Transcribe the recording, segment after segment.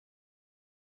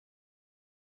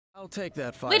I'll take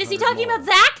that 500 Wait, is he talking more. about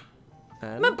Zach?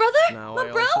 And My brother? Now My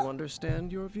I bro? also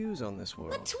understand your views on this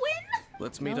world. A twin?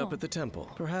 Let's meet up at the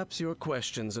temple. Perhaps your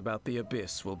questions about the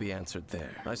abyss will be answered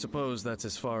there. I suppose that's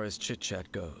as far as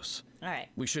chit-chat goes. All right.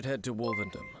 We should head to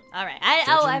Wolvendom. All right. I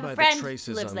have a friend who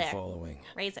traces lives I'm there. following.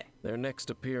 Razor. Their next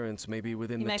appearance may be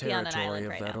within He the might be on an territory island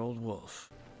of right that now. old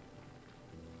wolf.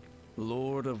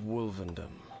 Lord of Wolvendom.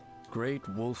 Great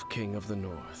Wolf King of the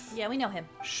North. Yeah, we know him.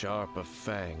 Sharp of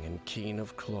fang and keen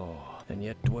of claw, and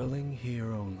yet dwelling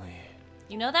here only.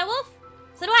 You know that wolf?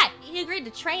 So do I. He agreed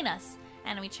to train us,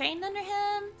 and we trained under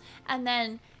him. And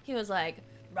then he was like,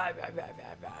 rah, rah, rah,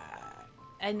 rah, rah.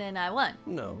 And then I won.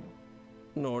 No,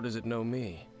 nor does it know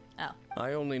me. Oh.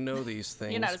 I only know these You're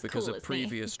things not as because cool a as me,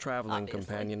 previous traveling obviously.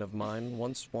 companion of mine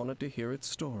once wanted to hear its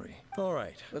story. All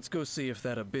right, let's go see if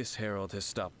that Abyss Herald has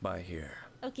stopped by here.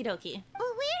 Okie dokie. But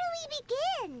where do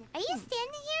we begin? Are you standing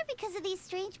here because of these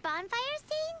strange bonfires,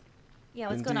 Dain? Yeah,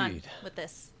 what's going on Indeed. with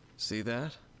this? See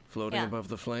that? Floating Yeah. above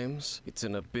the flames? It's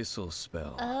an abyssal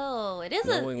spell. Oh, it is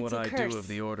Knowing it's what a I curse. do of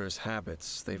the Order's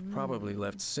habits, they've probably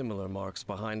left similar marks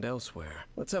behind elsewhere.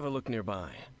 Let's have a look nearby.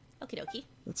 Okie dokie.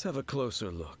 Let's have a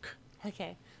closer look.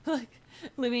 Okay. Look,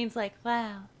 Lumine's like,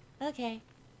 wow, okay,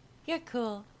 you're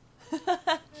cool.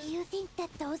 You think that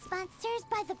those monsters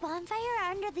by the bonfire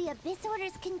are under the Abyss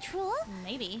Order's control?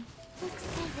 Maybe. Looks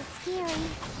kind of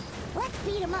scary. Let's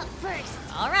beat them up first.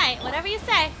 All right, whatever you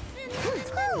say.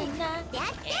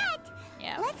 That's it.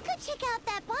 Yeah. Let's go check out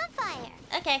that bonfire.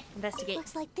 Okay, investigate.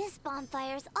 Looks like this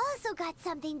bonfire's also got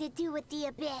something to do with the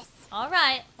Abyss. All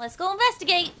right, let's go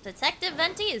investigate. Detective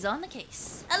Venti is on the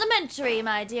case. Elementary,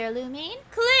 my dear Lumine.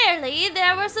 Clearly,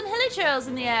 there were some hilly trails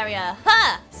in the area.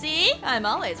 Ha! See? I'm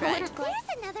always right. There's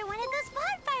another one of those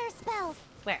bonfire spells.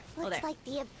 Where? Oh, Looks there. like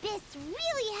the Abyss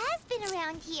really has been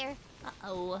around here.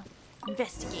 Uh-oh.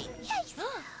 Investigate. Yikes!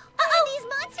 Where these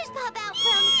monsters pop out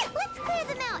from? Let's clear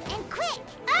them out, and quick!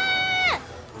 Ah!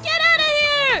 Get out of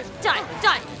here! Die!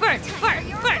 Die! Burn!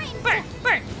 Burn! Burn!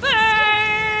 Burn!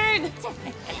 Burn!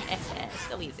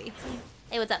 So easy.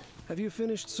 Hey, what's up? Have you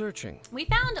finished searching? We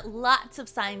found lots of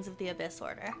signs of the Abyss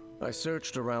Order. I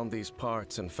searched around these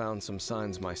parts and found some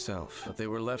signs myself, but they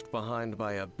were left behind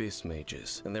by abyss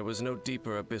mages, and there was no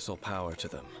deeper abyssal power to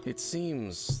them. It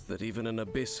seems that even an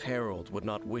Abyss Herald would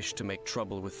not wish to make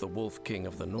trouble with the Wolf King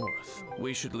of the North.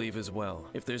 We should leave as well.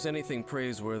 If there's anything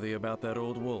praiseworthy about that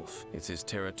old wolf, it's his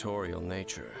territorial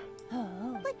nature.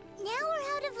 Oh. But now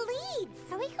we're out of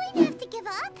leads. Are we going to have to give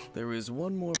up? There is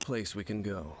one more place we can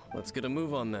go. Let's get a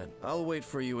move on then. I'll wait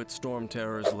for you at Storm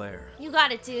Terror's lair. You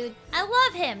got it, dude. I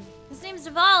love him. His name's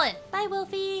Devalin. Bye,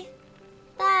 Wolfie.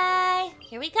 Bye.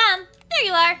 Here we come. There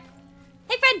you are.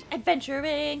 Hey, friend.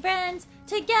 Adventuring friends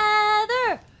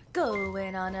together.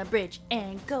 Going on a bridge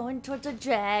and going towards a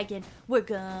dragon. We're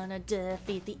gonna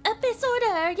defeat the Abyss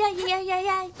Order. Yeah, yeah, yeah,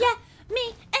 yeah, yeah.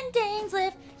 Me and Dain's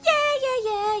live. Yeah, yeah,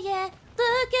 yeah, yeah.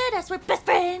 Look at us. We're best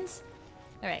friends.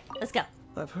 All right, let's go.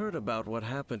 I've heard about what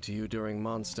happened to you during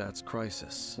Mondstadt's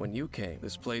crisis. When you came,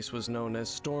 this place was known as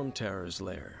Storm Terror's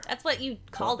lair. That's what you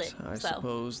called But it. I so.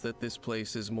 suppose that this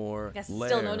place is more guess still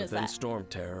lair known as than that. Storm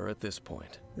Terror at this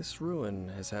point. This ruin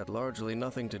has had largely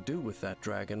nothing to do with that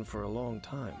dragon for a long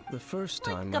time. The first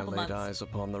Like a time I couple laid months. eyes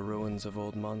upon the ruins of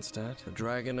old Mondstadt, the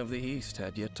dragon of the east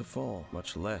had yet to fall,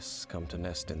 much less come to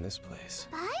nest in this place.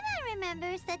 Paimon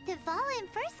remembers that Devalin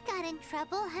first got in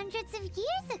trouble hundreds of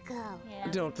years ago. Yeah.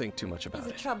 Don't think too much about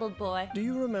He's a it. troubled boy. Do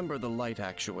you remember the light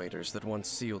actuators that once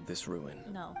sealed this ruin?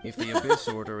 No. If the Abyss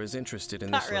Order is interested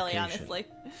in Not this really, location, honestly.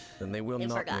 then they will They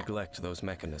not forgot. neglect those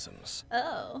mechanisms.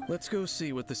 Oh. Let's go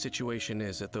see what the situation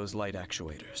is at those light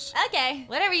actuators. Okay,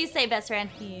 whatever you say, best friend.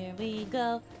 Here we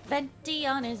go. Venti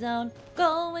on his own.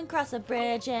 Going across a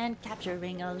bridge and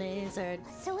capturing a lizard.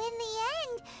 So in the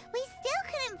end, we still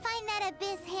couldn't find that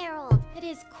Abyss Herald. It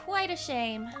is quite a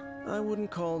shame. I wouldn't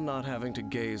call not having to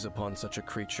gaze upon such a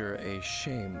creature a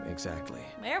shame exactly.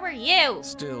 Where were you?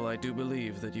 Still, I do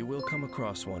believe that you will come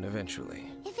across one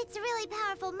eventually. If it's a really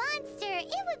powerful monster,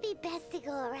 it would be best to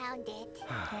go around it.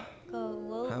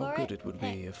 Go over How good it would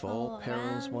be if all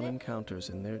perils one encounters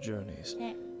in their journeys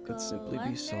could simply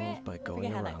be solved by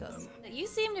going around them. You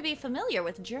seem to be familiar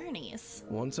with journeys.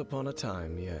 Once upon a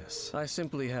time, yes. I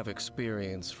simply have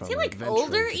experience from he, like, adventuring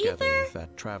older, together Ether? with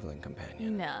that traveling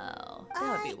companion. No,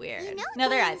 that would be weird. You know, No,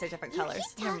 their Dain, eyes are different you colors.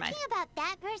 keep Never mind. talking about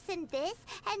that person this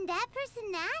and that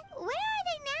person that. Where are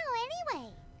they now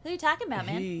anyway? Who are you talking about,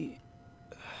 man? He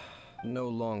no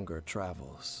longer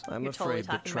travels. I'm You're totally afraid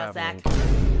that talking about traveling Zach.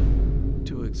 can be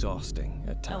too exhausting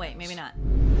at times. Oh wait, maybe not.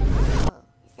 Oh,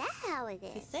 is that how it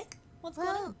Is he is? sick? What's going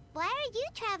on? Why are you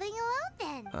traveling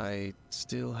alone then? I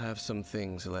still have some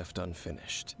things left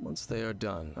unfinished. Once they are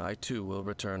done, I too will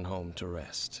return home to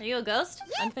rest. Are you a ghost?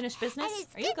 Yes, Unfinished business? And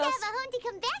it's Are you a good to ghost? have a home to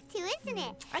come back to, isn't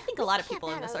it? I think a lot of people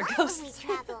in this are ghosts. When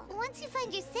we travel. Once you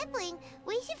find your sibling,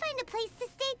 we should find a place to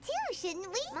stay too, shouldn't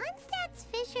we? Mondstadt's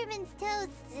Fisherman's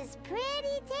Toast is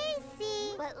pretty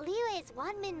tasty. But Liyue's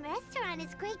one-man restaurant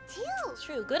is great too.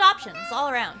 True, good options all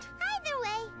around. Either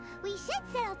way, we should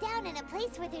settle down in a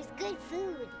place where there's good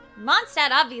food.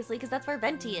 Mondstadt, obviously, because that's where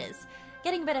Venti is.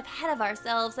 Getting a bit ahead of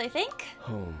ourselves, I think.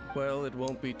 Home. Well, it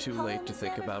won't be too late to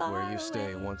think about where you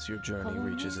stay once your journey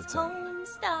reaches its end.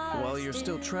 While you're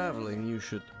still traveling, you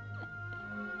should...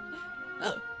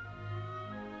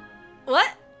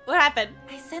 What? What happened?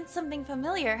 I sensed something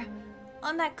familiar.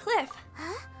 On that cliff.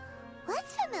 Huh?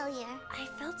 What's familiar? I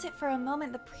felt it for a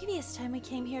moment the previous time we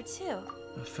came here, too.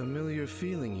 A familiar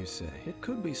feeling, you say? It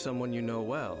could be someone you know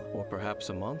well, or perhaps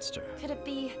a monster. Could it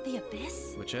be the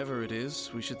Abyss? Whichever it is,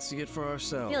 we should see it for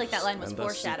ourselves. I feel like that line was and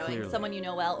thus see foreshadowing. clearly. Someone you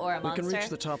know well or a We monster. can reach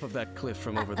the top of that cliff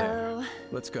from over there.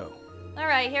 Let's go.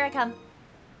 Alright, here I come.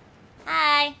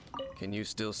 Hi. Can you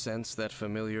still sense that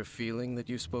familiar feeling that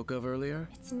you spoke of earlier?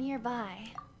 It's nearby.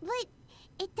 But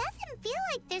it doesn't feel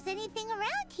like there's anything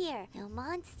around here. No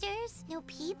monsters, no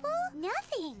people,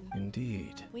 nothing.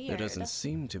 Indeed. There Weird. doesn't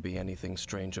seem to be anything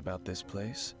strange about this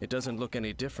place. It doesn't look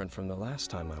any different from the last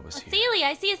time I was A here. Sealy,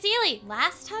 I see a Sealy.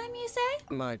 Last time, you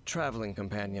say? My traveling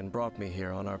companion brought me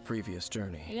here on our previous Are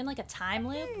journey. you in like a time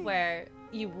loop where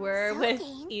you were So, with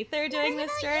Dain, Ether doing what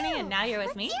this about journey you? and now you're with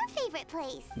What's me? your favorite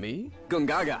place? Me?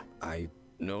 Gungaga. I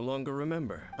no longer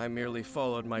remember. I merely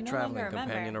followed my No traveling longer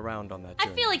remember. companion around on that I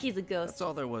journey. feel like he's a ghost. That's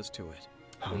all there was to it.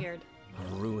 Huh? Weird.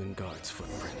 A ruin guard's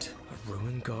footprint. A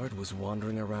ruin guard was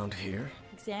wandering around here?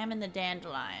 Examine the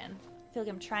dandelion. I feel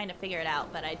like I'm trying to figure it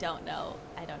out, but I don't know.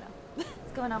 I don't know.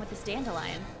 What's going on with this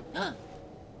dandelion?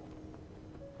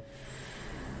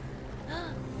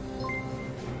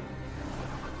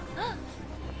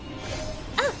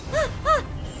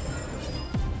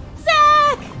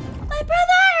 Zach! My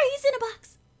brother! He's in a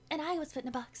box! And I was put in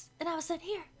a box. And I was sent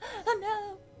here. Oh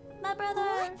no! My brother!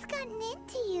 What's gotten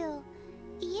into you?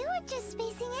 You were just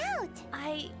spacing out.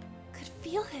 I could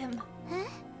feel him. Huh?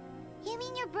 You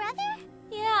mean your brother?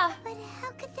 Yeah. But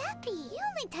how could that be? You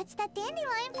only touched that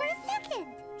dandelion for a second.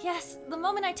 Yes, the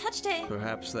moment I touched it.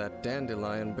 Perhaps that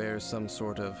dandelion bears some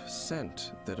sort of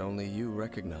scent that only you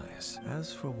recognize.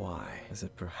 As for why, has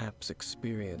it perhaps I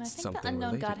experienced think the something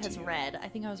unknown related god to has you? red. I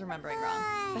think I was remembering wrong.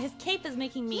 But his cape is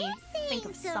making me You're think saying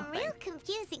of some something. real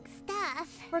confusing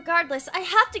stuff. Regardless, I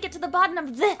have to get to the bottom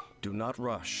of this. Do not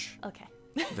rush. Okay.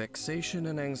 Vexation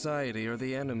and anxiety are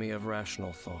the enemy of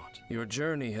rational thought. Your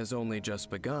journey has only just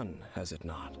begun, has it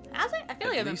not? Has it? I feel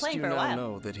like I've been playing you for a now while.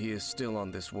 know that he is still on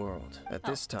this world. At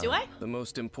this time, do I? the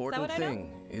most important what I know?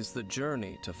 thing is the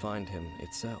journey to find him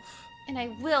itself. And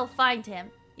I will find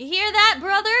him. You hear that,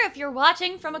 brother? If you're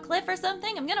watching from a cliff or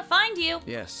something, I'm gonna find you.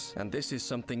 Yes, and this is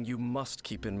something you must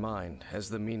keep in mind as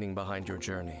the meaning behind your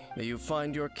journey. May you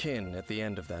find your kin at the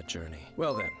end of that journey.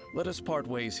 Well then, let us part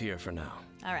ways here for now.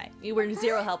 All right. You were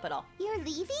zero help at all. You're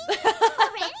leaving?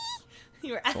 Already?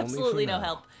 You were for absolutely no now.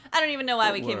 help. I don't even know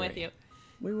why Don't we came with worry. you.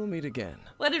 We will meet again.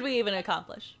 What did we even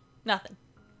accomplish? Nothing.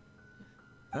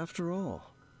 After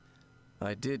all,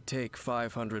 I did take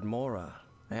 500 mora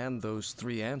and those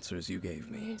 3 answers you gave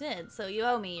me. You did, so you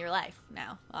owe me your life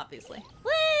now, obviously.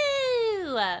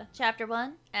 Woo! Chapter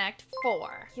 1, Act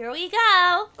 4. Here we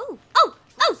go. Ooh, oh,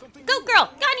 go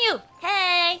girl, got you.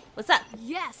 Hey, what's up?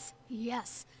 Yes,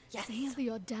 yes. Yes. They have the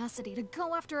audacity to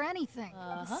go after anything.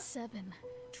 Uh-huh. The 7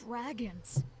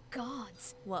 dragons,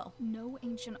 gods. Whoa. No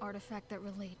ancient artifact that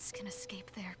relates can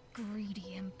escape their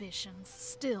greedy ambitions.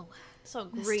 Still, So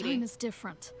this greedy. time is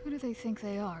different. Who do they think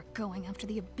they are, going after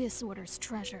the Abyss Order's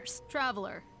treasures?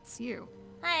 Traveler, it's you.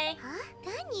 Hi. Huh?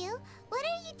 Ganyu, what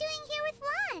are you doing here with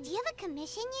Juan? Do you have a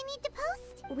commission you need to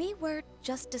post? We were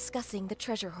just discussing the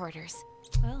treasure hoarders.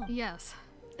 Oh, Yes,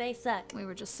 they suck. we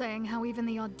were just saying how even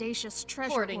the audacious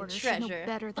treasure Hoarding hoarders should know treasure.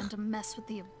 better than to mess with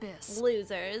the Abyss.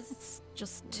 Losers. It's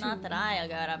just too... Not that I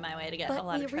go out of my way to get a But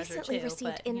lot we of treasure recently too,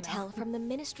 received but, you know. intel from the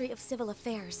Ministry of Civil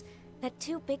Affairs that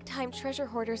 2 big-time treasure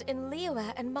hoarders in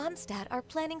Liyue and Mondstadt are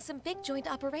planning some big joint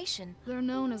operation. They're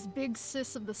known as Big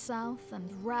Sis of the South and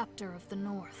Raptor of the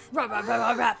North.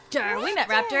 Raptor. We met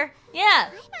Raptor. Yeah.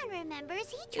 Paimon remembers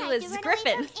he It tried was to run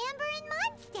Griffin. away from Amber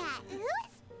and Mondstadt. Who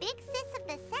is Big Sis of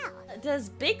the South? Does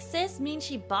Big Sis mean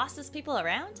she bosses people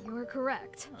around? You are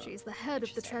correct. She's the head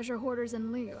of the treasure hoarders in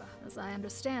Liyue. As I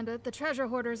understand it, the treasure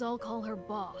hoarders all call her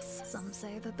boss. Some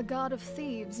say that the god of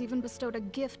thieves even bestowed a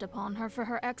gift upon her for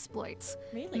her exploits,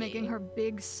 Really? making her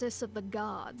Big Sis of the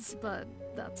gods. But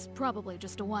that's probably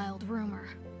just a wild rumor.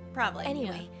 Probably.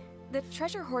 Anyway, the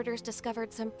treasure hoarders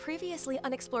discovered some previously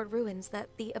unexplored ruins that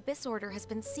the Abyss Order has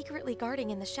been secretly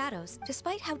guarding in the shadows.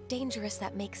 Despite how dangerous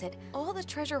that makes it, all the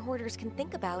treasure hoarders can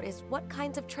think about is what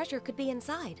kinds of treasure could be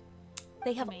inside.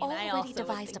 They have already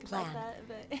devised a plan.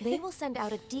 They will send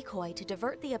out a decoy to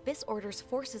divert the Abyss Order's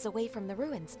forces away from the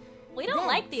ruins. We don't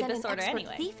like the Abyss Send an Order expert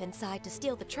anyway. thief inside to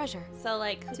steal the treasure. So,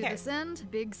 like, who To cares? this end,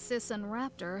 Big Sis and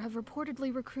Raptor have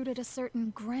reportedly recruited a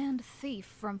certain Grand Thief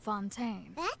from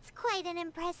Fontaine. That's quite an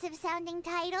impressive sounding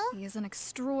title. He is an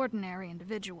extraordinary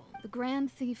individual. The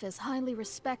Grand Thief is highly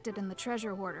respected in the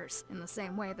treasure hoarders, in the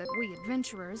same way that we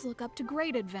adventurers look up to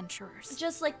great adventurers.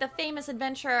 Just like the famous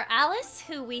adventurer Alice,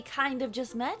 who we kind of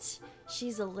just met.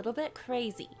 She's a little bit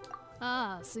crazy.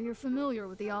 Ah, so you're familiar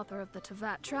with the author of the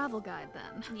Tevat Travel Guide,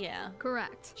 then? Yeah.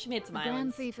 Correct. She made some The Grand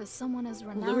islands. Thief is someone as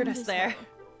renowned Lured us as there. her.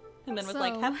 And then was So,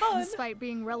 like, have fun. despite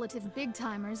being relative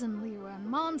big-timers in Liyue and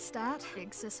Mondstadt,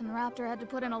 Big Sis and Raptor had to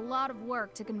put in a lot of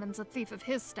work to convince a thief of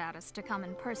his status to come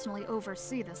and personally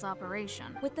oversee this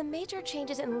operation. With the major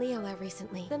changes in Liyue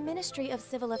recently, the Ministry of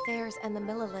Civil Affairs and the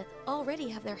Millelith already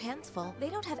have their hands full. They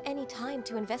don't have any time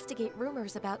to investigate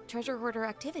rumors about treasure hoarder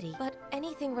activity, but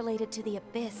anything related to the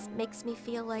Abyss makes me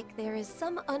feel like there is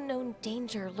some unknown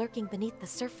danger lurking beneath the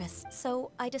surface. So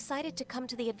I decided to come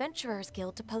to the Adventurers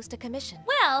Guild to post a commission.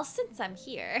 Well, since I'm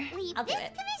here, Leave I'll do this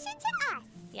it. commission to us.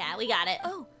 Yeah, we got it.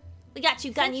 Oh, We got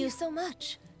you, thank Ganyu. you so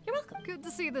much. You're welcome. Good to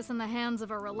see this in the hands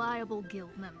of a reliable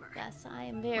guild member. Yes, I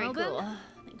am very Well then, cool.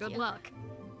 Thank Good you. luck.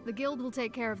 The guild will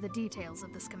take care of the details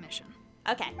of this commission.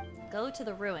 Okay, go to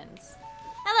the ruins.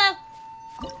 Hello.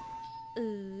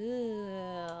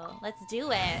 Ooh, let's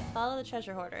do it. Follow the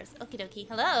treasure hoarders. Okie dokie.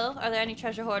 Hello, are there any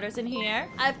treasure hoarders in here?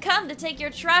 I've come to take your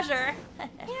treasure.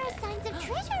 There are signs of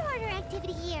treasure hoarder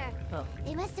activity here. Oh,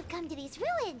 They must have come to these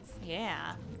ruins.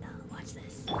 yeah. No, watch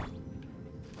this.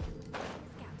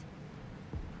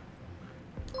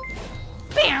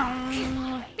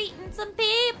 Bam! Beating some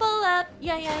people up.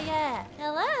 Yeah, yeah, yeah.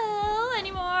 Hello?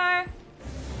 Any more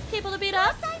people to beat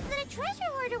up? Signs that a treasure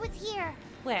hoarder was here.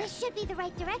 Where? This should be the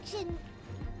right direction.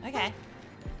 Okay.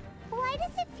 Why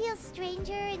does it feel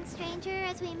stranger and stranger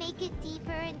as we make it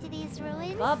deeper into these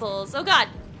ruins? Bubbles. Oh, God.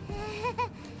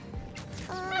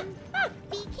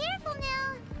 Be careful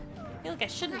now. I feel like I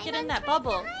shouldn't get Paimon's in that right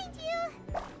bubble. behind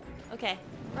you. Okay.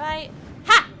 Right.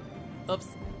 Ha! Oops.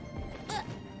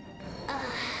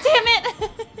 Damn it!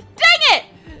 Dang it!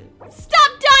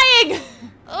 Stop dying!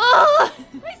 Oh,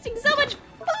 wasting so much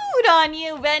food on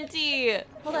you, Venti.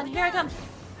 Hold on, here I come.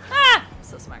 Ah! I'm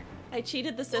so smart. I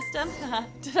cheated the system.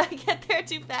 Did I get there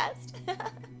too fast?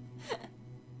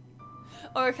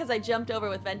 Or because I jumped over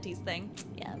with Venti's thing.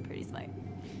 Yeah, I'm pretty smart.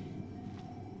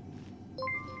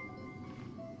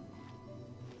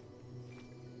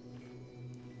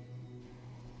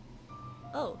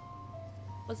 Oh.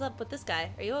 What's up with this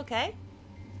guy? Are you okay?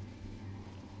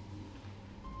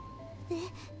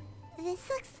 This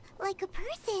looks like a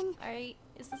person.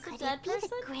 Is this a Could dead it be person?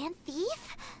 the Grand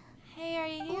Thief? Hey, are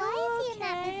you Why is he in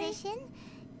that okay? position?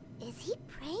 Is he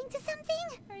praying to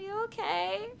something? Are you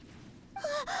okay?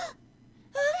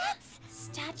 That's...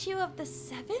 Statue of the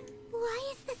Seven?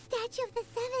 Why is the statue of the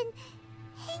Seven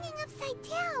hanging upside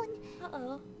down?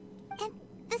 Uh-oh. And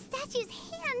the statue's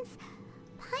hands...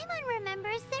 Paimon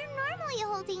remembers they're normally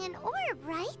holding an orb,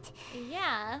 right?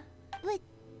 Yeah. But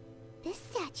this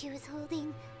statue is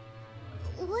holding...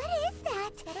 What is that?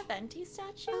 Is that a Venti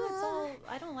statue? It's all...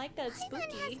 I don't like that. It's Paimon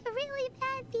has spooky. a really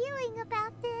bad feeling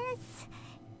about this.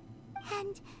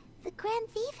 And the Grand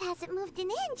Thief hasn't moved an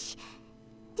inch.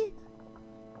 Do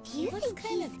He you looks think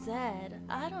kind he's... of dead.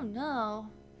 I don't know.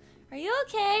 Are you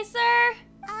okay, sir?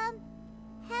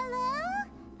 Hello?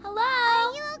 Hello?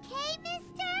 Are you okay, mister?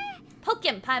 Poke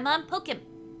him, Paimon. Poke him.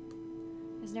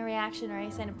 There's no reaction or any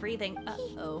sign of breathing.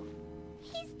 Uh-oh.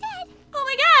 He's dead. Oh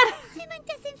my god! Paimon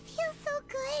doesn't feel so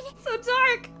good. So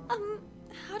dark.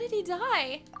 How did he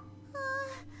die?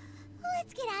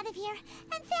 Let's get out of here.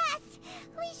 And fast.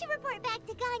 We should report back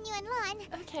to Ganyu and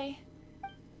Lon. Okay.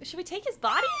 Should we take his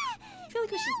body? I feel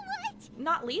like we should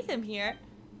not leave him here.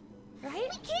 Right?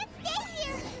 We can't stay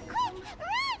here. Quick,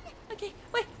 run! Okay,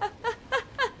 wait.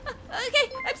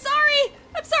 Okay, I'm sorry.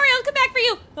 I'm sorry. I'll come back for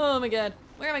you. Oh my god.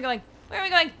 Where am I going? Where am I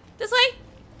going? This way?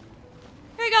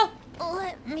 Here we go.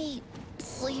 Let me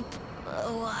sleep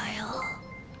a while.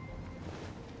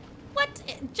 What?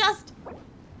 Just...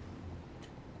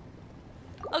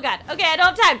 Oh god. Okay, I don't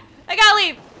have time. I gotta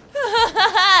leave.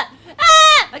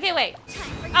 Ah! Okay, wait.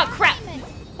 Oh crap.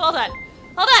 Hold on.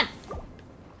 Hold on.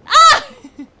 Ah!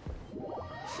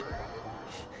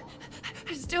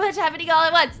 There's too much happening all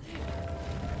at once.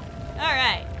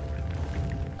 Alright.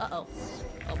 Uh-oh.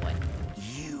 Oh boy.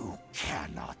 You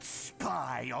cannot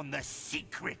spy on the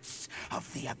secrets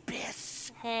of the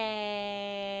Abyss.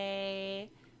 Hey.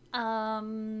 I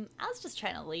was just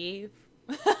trying to leave.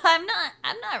 I'm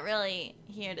not really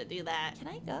here to do that. Can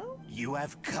I go? You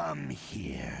have come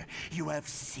here. You have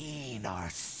seen our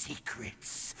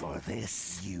secrets. For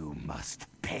this, you must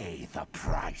pay the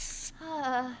price.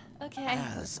 Okay.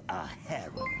 As a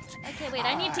herald. Okay, wait,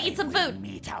 I need to eat some will food.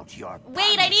 Mete out your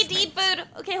Wait, I need to eat food.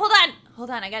 Okay, hold on.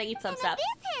 Hold on, I gotta eat some stuff.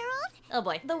 Abyss Herald? Oh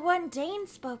boy. The one Dain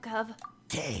spoke of.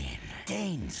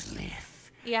 Dain's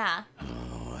live. Yeah.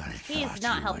 Oh, I He's thought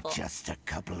not you helpful. were just a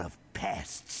couple of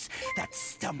pests that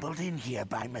stumbled in here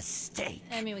by mistake.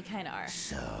 I mean, we kind of are.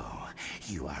 So,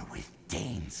 you are with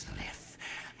Dain's live,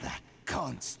 that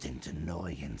constant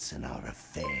annoyance in our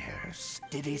affairs.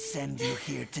 Did he send you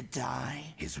here to die?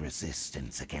 His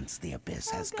resistance against the Abyss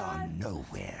has gone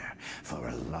nowhere for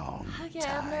a long Okay,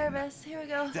 time. I'm nervous. Here we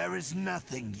go. There is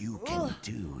nothing you can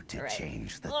do to Alright.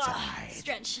 change the Ugh, tide.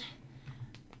 stretch.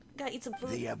 Gotta eat some food.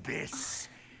 The Abyss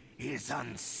is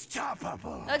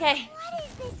unstoppable. Okay, What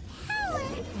is this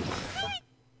power?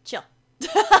 chill.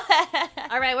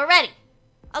 Alright, we're ready.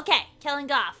 Okay, Kellen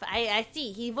Goff. I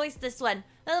see. He voiced this one.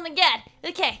 Oh my god.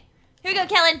 Okay, here we go,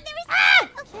 Kellen. Ah!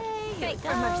 Okay, here we For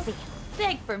go. mercy.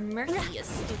 Beg for mercy, you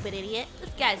stupid idiot. This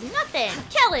guy's nothing.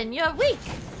 Kellen, you're weak.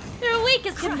 You're weak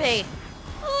as can be.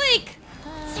 Weak.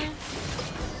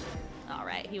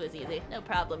 Alright, he was easy. No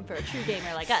problem for a true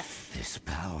gamer like us. This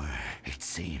power, it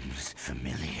seems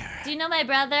familiar. Do you know my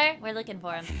brother? We're looking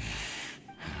for him.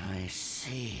 I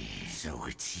see. So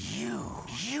it's you.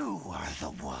 You are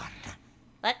the one.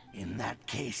 What? In that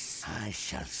case, I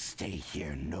shall stay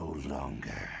here no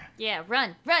longer. Yeah,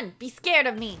 run, run. Be scared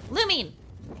of me. Lumine.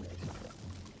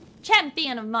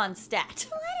 Champion of Mondstadt.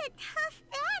 What a tough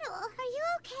battle. Are you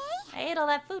okay? I ate all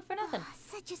that food for nothing. Oh,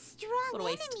 such a strong What a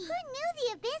enemy. waste. Who knew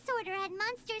the Abyss Order had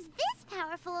monsters this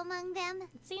powerful among them?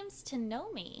 It seems to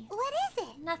know me. What is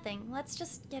it? Nothing. Let's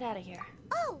just get out of here.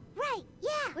 Oh, right. Yeah,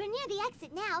 we're near the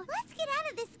exit now. Let's get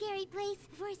out of this scary place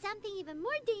before something even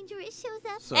more dangerous shows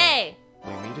up. So, Hey!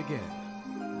 we meet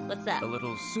again. What's that? A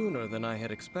little sooner than I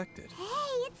had expected.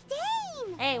 Hey, it's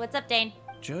Dain! Hey, what's up, Dain?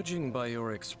 Judging by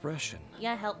your expression, You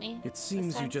gonna help me? it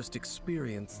seems time? you just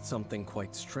experienced something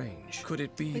quite strange. Could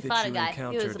it be We that fought a you guy. He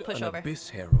was a encountered an pushover. Abyss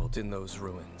Herald in those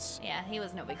ruins? Yeah, he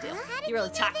was no big deal. How did You really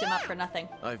you know talked him up that? for nothing.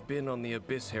 I've been on the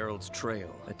Abyss Herald's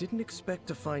trail. I didn't expect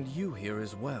to find you here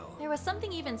as well. There was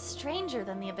something even stranger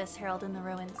than the Abyss Herald in the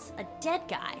ruins. A dead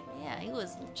guy. Yeah, he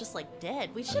was just like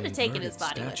dead. We should An have taken his inverted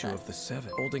body with statue us. of the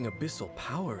Seven, holding abyssal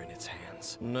power in its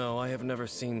hands. No, I have never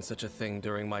seen such a thing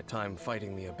during my time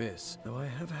fighting the Abyss, though I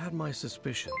have had my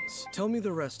suspicions. Tell me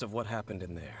the rest of what happened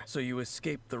in there. So you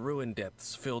escaped the ruin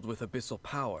depths filled with abyssal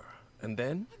power, and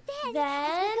then? Then, Then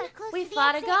as got close we to the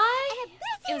fought a exit, guy? an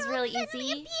Abyss It was Herald really suddenly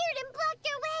easy. appeared and blocked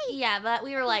our way. Yeah, but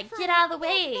we were like, fought get out of the a big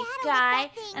way, battle with guy.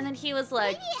 that thing. And then he was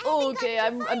like, Maybe it oh, hasn't okay,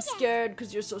 gotten to I'm fight us." scared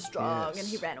because you're so strong. And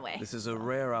he Yes. ran away. This is a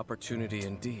rare opportunity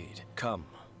indeed. Come,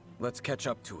 let's catch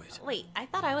up to it. Wait, I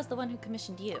thought I was the one who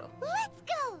commissioned you. Let's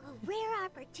go. A rare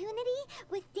opportunity.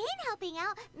 With Dain helping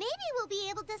out, maybe we'll be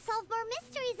able to solve more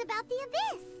mysteries about the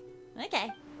Abyss. Okay.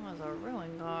 There's a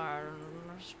ruin guard.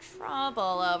 There's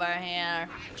trouble over here.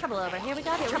 Trouble over here. We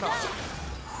got trouble.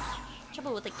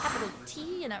 Trouble with a capital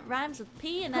T and it rhymes with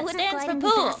P and that Wouldn't stands for gliding be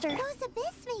pool. faster? Those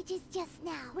Abyss mages just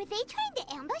now. Were they trying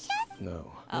to ambush us?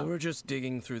 No, Oh. we were just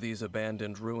digging through these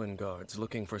abandoned ruin guards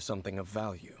looking for something of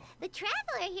value. The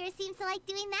Traveler here seems to like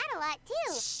doing that a lot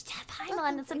too. Shh,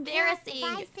 Paimon, it's embarrassing.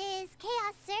 Chaos devices,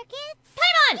 chaos circuits.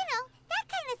 Paimon! You know, that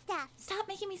kind of stuff. Stop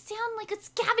making me sound like a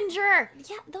scavenger.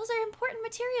 Yeah, those are important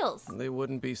materials. They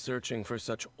wouldn't be searching for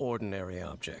such ordinary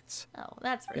objects. Oh,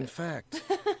 that's rude. In fact,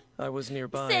 I was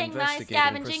nearby Saying my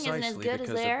investigating scavenging isn't as precisely good as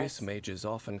because theirs? abyss mages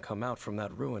often come out from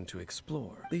that ruin to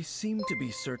explore. They seem to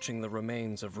be searching the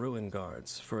remains of ruin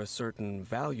guards for a certain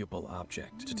valuable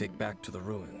object to take back to the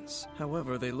ruins.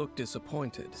 However, they look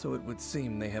disappointed, so it would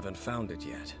seem they haven't found it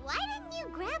yet. Why didn't you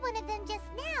grab one of them just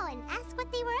now and ask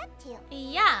what they were up to?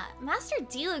 Yeah, Master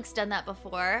D-Luke's done that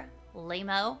before.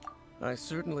 Lame-o. I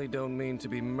certainly don't mean to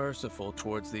be merciful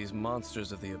towards these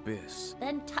monsters of the abyss.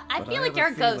 Then I But feel have like you're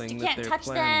a ghost. feeling You that can't their touch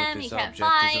plan them. with You this can't object is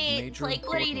of fight. major Like,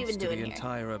 what are you importance even to doing the here?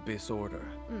 entire abyss order.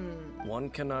 One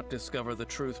cannot discover the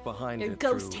truth behind Your it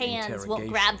ghost through hands won't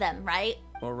interrogation. grab them, right?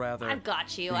 Or rather, I've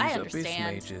got you. these I abyss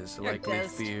understand. mages You're a likely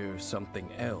ghost. fear something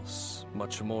else,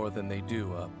 much more than they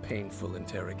do a painful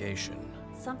interrogation.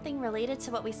 Something related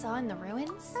to what we saw in the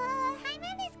ruins?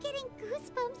 Paimon is getting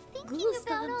goosebumps thinking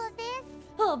about all this.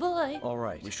 Oh boy. All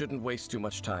right, we shouldn't waste too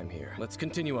much time here. Let's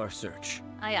continue our search.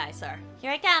 Aye, aye, sir. Here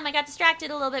I come. I got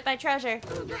distracted a little bit by treasure.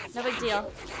 No big deal.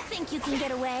 Think you can get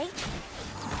away?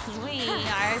 We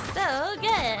are so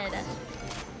good.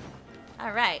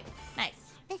 All right. Nice.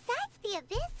 Besides the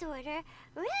Abyss Order,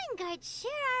 Ruin Guards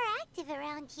sure are active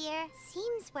around here.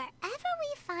 Seems wherever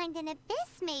we find an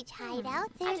Abyss Mage hideout,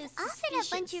 that there's is often a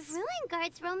bunch suspicious. of Ruin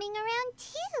Guards roaming around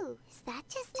too. Is that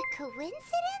just a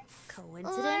coincidence?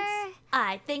 Coincidence? Or...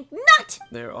 I think not!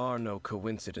 There are no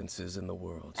coincidences in the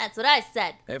world. That's what I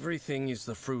said. Everything is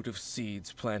the fruit of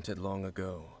seeds planted long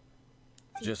ago.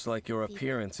 Just like your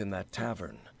appearance in that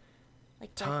tavern.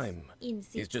 Like Time in is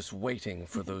seeds. just waiting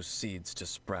for those seeds to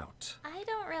sprout. I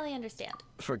don't really understand.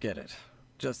 Forget it.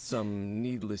 Just some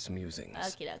needless musings.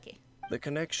 Okie dokie. The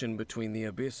connection between the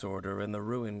Abyss Order and the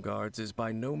Ruin Guards is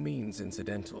by no means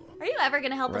incidental. Are you ever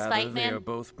gonna help us Rather, fight, they man? are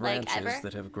both Like, branches ever?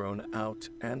 that have grown out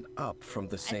and up from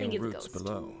the think same it's roots Ghost.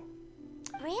 below.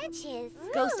 branches?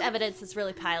 Ghost Roots? evidence is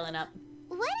really piling up.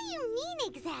 What do you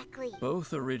mean exactly?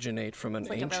 Both originate from an It's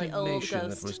like a really ancient old nation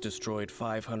ghost. that was destroyed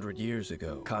 500 years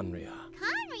ago, Khaenri'ah.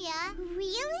 Khaenri'ah?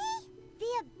 Really? The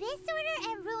Abyss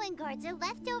Order and Ruin Guards are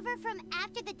left over from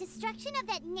after the destruction of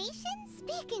that nation?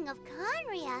 Speaking of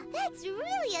Khaenri'ah, that's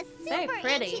really a Very super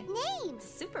pretty. ancient name.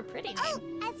 Super pretty name.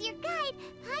 Oh, as your guide,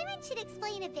 Paimon should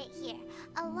explain a bit here.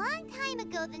 A long time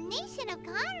ago, the nation of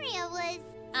Khaenri'ah was...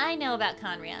 I know about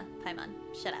Khaenri'ah, Paimon.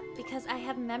 Shut up. Because I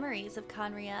have memories of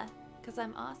Khaenri'ah. Because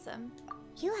I'm awesome.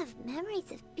 You have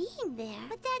memories of being there.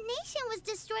 But that nation was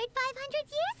destroyed 500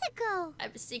 years ago.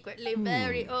 I'm secretly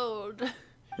very old.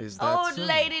 Is that Old so?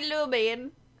 Lady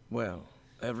Lumine. Well,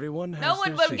 everyone has No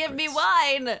one their will give me secrets.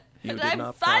 wine. You And did I'm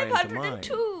not pry into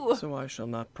 502. mine, so I shall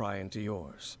not pry into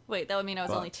yours. Wait, that would mean I was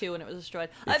But only 2 when it was destroyed.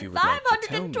 if you I'm would like to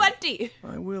tell me- 520.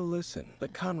 I will listen. The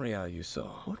Khaenri'ah you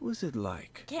saw, what was it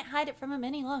like? Can't hide it from him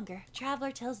any longer.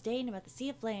 Traveler tells Dain about the Sea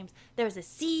of Flames. There was a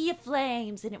Sea of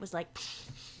Flames, and it was like,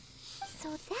 So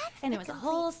that's and the it was a complete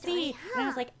whole story, sea, huh? and I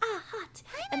was like, ah, hot.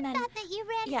 And Paimon then thought that you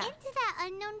ran yeah. into that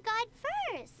unknown god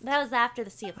first. that was after the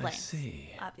Sea of I Flames. see.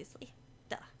 Obviously.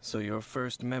 Duh. So your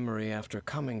first memory after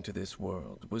coming to this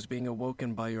world was being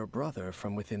awoken by your brother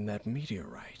from within that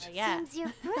meteorite. Yeah. Seems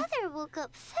your brother woke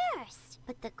up first.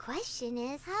 But the question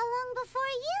is, how long before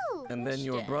you? And then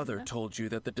your Question. brother told you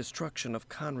that the destruction of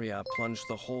Khaenri'ah plunged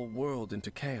the whole world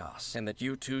into chaos, and that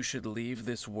you two should leave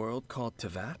this world called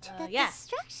Tevat? The Yeah.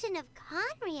 destruction of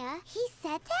Khaenri'ah? He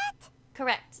said that?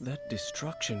 Correct. That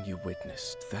destruction you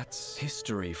witnessed, that's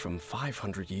history from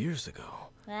 500 years ago.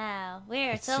 Wow,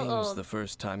 we're It so seems old. the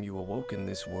first time you awoke in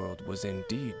this world was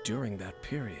indeed during that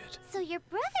period. So your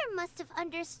brother must have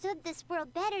understood this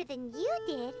world better than you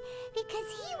did, because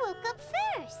he woke up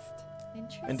first.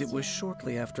 Interesting. And it was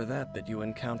shortly after that that you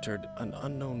encountered an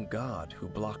unknown god who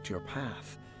blocked your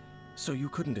path, so you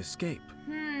couldn't escape.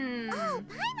 Oh,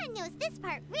 Paimon knows this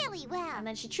part really well. And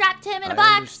then she trapped him in a I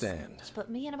box. understand. She put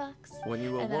me in a box. When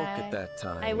you And awoke then at that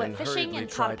time I went and fishing hurriedly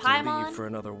and caught a tried to Paimon. leave for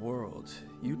another world,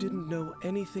 you didn't know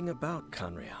anything about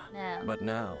Khaenri'ah. No. But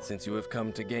now, since you have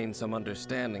come to gain some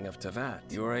understanding of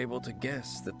Tevat, you are able to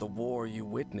guess that the war you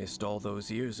witnessed all those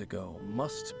years ago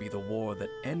must be the war that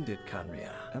ended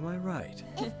Khaenri'ah. Am I right?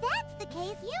 If that's the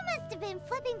case, you must have been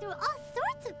flipping through all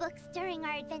sorts of books during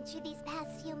our adventure these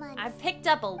past few months. I've picked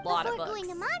up a lot Before of books. going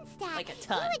to Mondstadt, Like a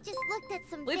ton. you had just looked at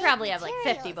some We vague probably have like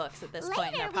 50 materials. books at this Later,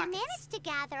 point in our we pockets. managed to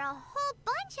gather a whole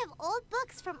bunch of old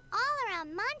books from all around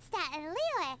Mondstadt and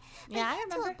Liyue. But Yeah, I you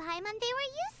told remember. Paimon they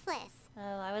were useless.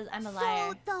 Oh, I'm a liar.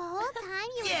 So the whole time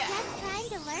you were just trying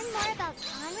to learn more about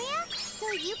Khaenri'ah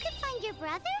so you could find your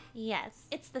brother? Yes.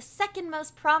 It's the second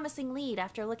most promising lead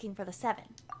after looking for the 7.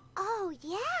 Oh,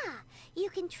 yeah. You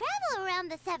can travel around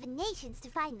the 7 nations to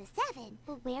find the 7.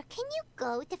 But where can you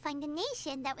go to find a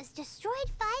nation that was destroyed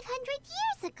 500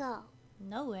 years ago?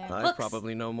 Nowhere. I Books.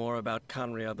 probably know more about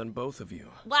Khaenri'ah than both of you.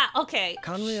 Wow, okay.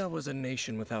 Khaenri'ah was a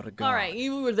nation without a god. Alright,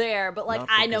 you were there, but like Not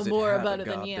I know because it more had a about it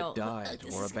than god you. that died or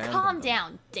Just abandoned calm them.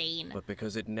 down, Dain. But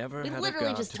because it never We had a literally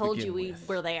god just to told begin you we with.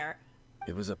 were there.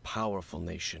 It was a powerful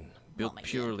nation, built my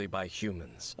purely by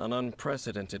humans. An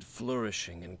unprecedented,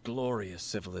 flourishing, and glorious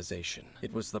civilization.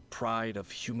 It was the pride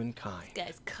of humankind. This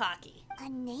guy's cocky. A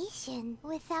nation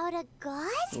without a god?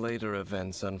 Later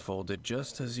events unfolded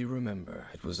just as you remember.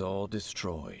 It was all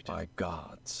destroyed by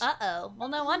gods. Uh-oh. Well,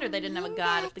 no wonder they didn't have a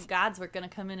god if the gods were gonna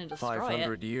come in and destroy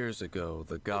 500 it. years ago,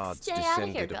 the gods stay outta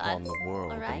here, descended upon gods. the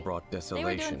world Alright? and brought They were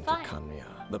doing desolation to fine. Kanya.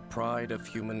 The pride of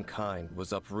humankind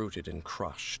was uprooted and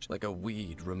crushed, like a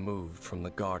weed removed from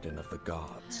the garden of the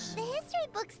gods. The history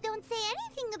books don't say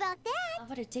anything about that. Oh,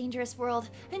 what a dangerous world.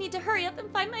 I need to hurry up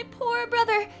and find my poor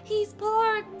brother. He's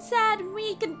poor and sad and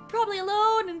weak and probably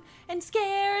alone and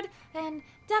scared and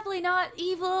definitely not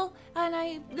evil. And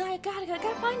I gotta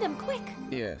find him quick.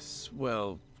 Yes,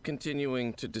 well,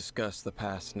 continuing to discuss the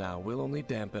past now will only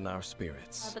dampen our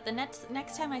spirits. But the next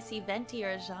time I see Venti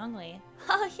or Zhongli,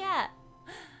 oh yeah,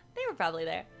 they were probably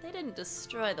there. They didn't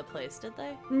destroy the place, did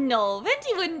they? No,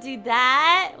 Venti wouldn't do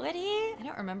that, would he? I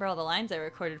don't remember all the lines I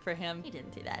recorded for him. He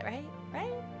didn't do that, right?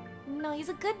 Right? No, he's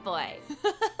a good boy.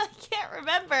 I can't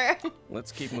remember.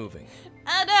 Let's keep moving.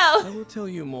 Oh I no. will tell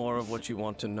you more of what you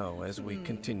want to know as we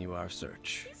continue our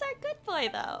search. He's our good boy,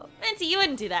 though. Venti, you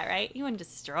wouldn't do that, right? You wouldn't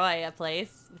destroy a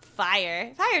place with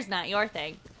fire. Fire's not your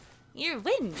thing. You're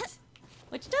wind,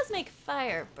 which does make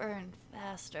fire burn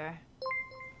faster.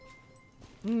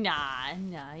 Nah,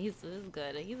 he's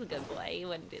good. He's a good boy. He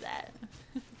wouldn't do that.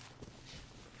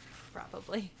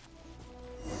 Probably.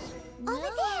 Over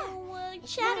there!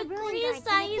 Shadow More ruin guards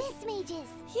and Grease. abyss mages.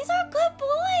 He's our good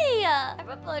boy!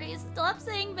 Everybody stop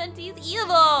saying Venti's evil!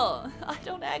 I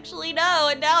don't actually know,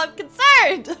 and now I'm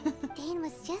concerned! Dain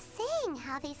was just saying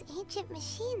how these ancient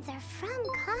machines are from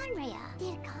Conria.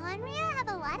 Did Conria have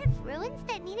a lot of ruins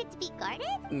that needed to be guarded?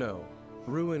 No.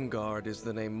 Ruin Guard is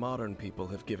the name modern people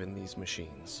have given these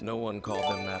machines. No one called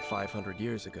them that 500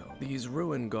 years ago. These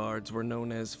Ruin Guards were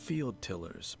known as Field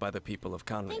Tillers by the people of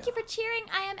Conria. Thank you for cheering.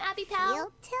 I am Abby Powell.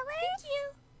 Field tillers? Thank you.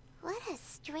 What a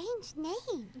strange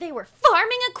name. They were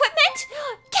farming equipment?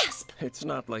 Gasp! It's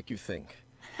not like you think.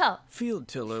 Oh. Field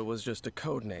Tiller was just a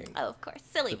code name. Oh, of course.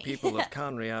 Silly The me. people of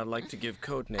Conria like to give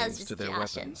code names just to their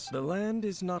joshing. weapons. The land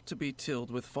is not to be tilled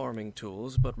with farming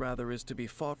tools, but rather is to be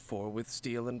fought for with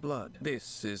steel and blood.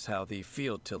 This is how the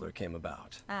Field Tiller came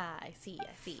about. Ah, I see.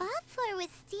 Fought for with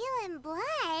steel and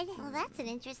blood? Well, that's an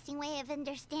interesting way of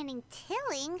understanding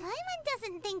tilling. Paimon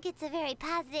doesn't think it's a very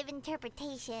positive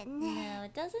interpretation. No,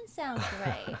 it doesn't sound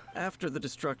right. After the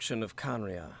destruction of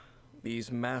Conria,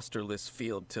 these masterless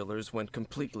field tillers went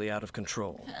completely out of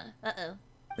control. Uh-oh.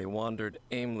 They wandered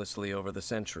aimlessly over the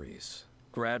centuries,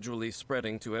 gradually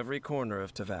spreading to every corner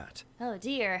of Tevat. Oh,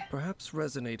 dear. Perhaps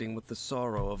resonating with the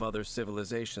sorrow of other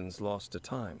civilizations lost to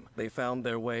time, they found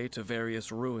their way to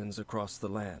various ruins across the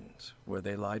land, where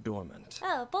they lie dormant.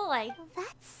 Oh, boy.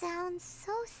 That sounds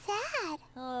so sad.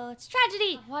 Oh, it's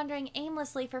tragedy. Wandering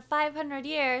aimlessly for 500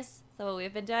 years. Is that what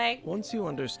we've been doing? Once you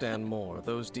understand more,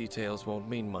 those details won't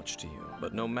mean much to you.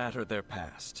 But no matter their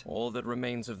past, all that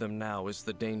remains of them now is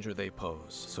the danger they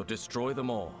pose. So destroy them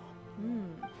all.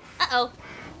 Uh-oh.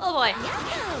 Oh, boy.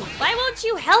 Why won't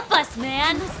you help us,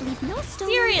 man? Leave no stone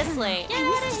Seriously. unturned. Get I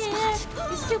out missed of the here. spot.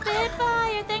 You stupid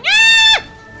fire thing. Ah!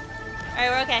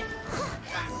 Alright, we're okay.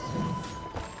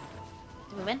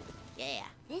 Did we win? Yeah.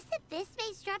 This abyss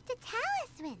maze dropped a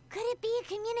talisman. Could it be a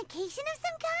communication of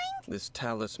some kind? This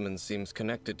talisman seems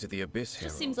connected to the Abyss Herald.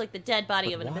 Just seems like the dead body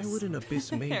But of an why abyss. would an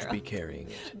Abyss Mage Herald. be carrying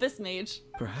it? Abyss mage.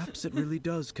 Perhaps it really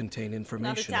does contain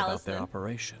information about their talisman.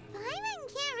 operation.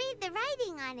 Paimon can't read the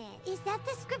writing on it. Is that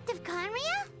the script of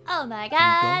Conria? Oh my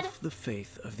god. Engulf the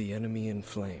faith of the enemy in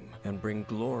flame, and bring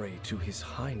glory to His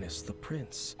Highness the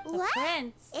Prince. What?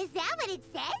 Prince. Is that what it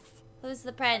says? Who's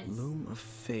the prince? Loom of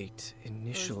Fate, Who's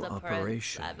initial the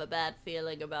operation. prince? I have a bad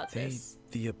feeling about They, this.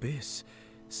 the Abyss,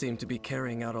 seem to be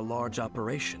carrying out a large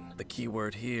operation. The key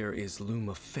word here is Loom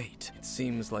of Fate. It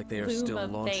seems like they are Loom still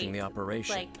of launching Fate. the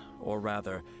operation, Like or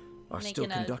rather, are still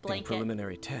making a conducting blanket.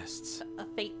 preliminary tests. A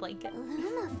fate blanket.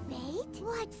 Loom of Fate?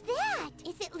 What's that?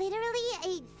 Is it literally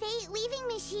a fate-weaving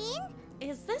machine?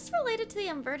 Is this related to the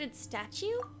inverted statue?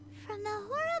 From the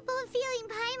horrible feeling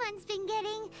Paimon's been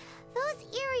getting, those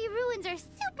eerie ruins are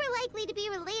super likely to be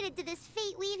related to this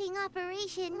fate-weaving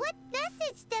operation. What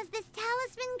message does this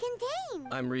talisman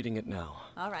contain? I'm reading it now.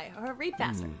 Alright, or read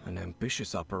faster. An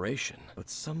ambitious operation, but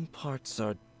some parts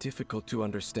are difficult to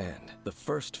understand. The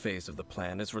first phase of the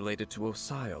plan is related to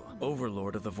Osile,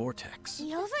 Overlord of the Vortex.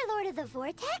 The Overlord of the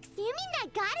Vortex? You mean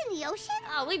that god in the ocean?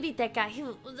 Oh, we beat that guy. It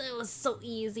was so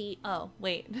easy. Oh,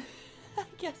 wait. I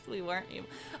guess we weren't even.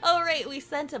 Oh, right, we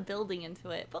sent a building into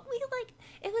it. But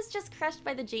it was just crushed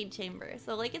by the Jade Chamber.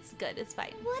 So, it's good. It's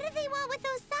fine. What do they want with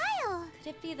Osile? Could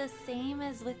it be the same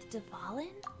as with Dvalin?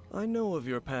 I know of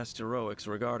your past heroics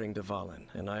regarding Dvalin,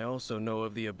 and I also know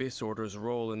of the Abyss Order's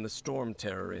role in the Storm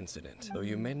Terror incident. Though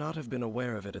you may not have been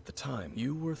aware of it at the time,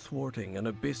 you were thwarting an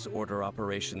Abyss Order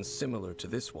operation similar to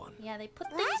this one. Yeah, they put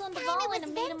things Last on time it Dvalin was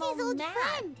and made him all Venti's old mad.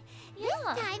 friend. Yeah.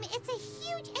 This time it's a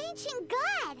huge ancient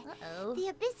god. Uh-oh. The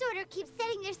Abyss Order keeps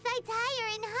setting their sights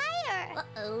higher and higher.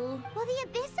 Uh-oh. Will the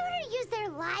Abyss Order use their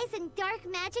lies and dark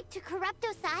magic to corrupt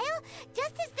Osile,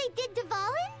 just as they did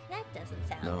Dvalin? That doesn't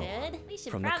sound No. good. We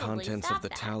should From the probably contents stop of the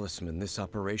that. talisman, this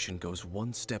operation goes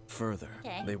one step further.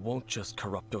 Okay. They won't just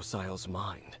corrupt Osile's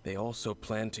mind. They also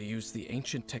plan to use the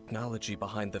ancient technology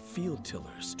behind the field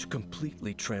tillers to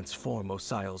completely transform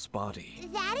Osile's body.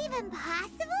 Is that even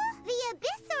possible? The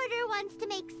Abyss Order wants to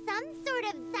make some sort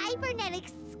of cybernetic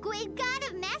squid god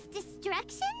of mass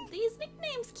destruction? These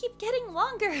nicknames keep getting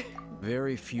longer.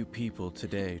 Very few people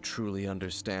today truly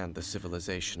understand the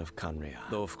civilization of Khaenri'ah.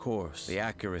 Though, of course, the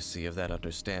accuracy of that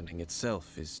understanding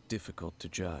itself is difficult to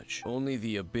judge. Only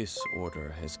the Abyss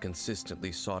Order has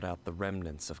consistently sought out the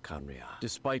remnants of Khaenri'ah.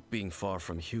 Despite being far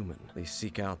from human, they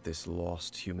seek out this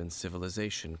lost human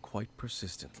civilization quite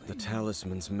persistently. The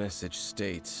talisman's message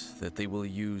states that they will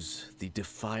use the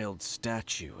defiled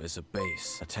statue as a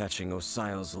base, attaching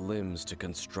Osile's limbs to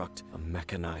construct a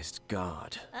mechanized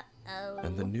god. Uh-oh.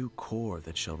 And the new core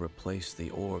that shall replace the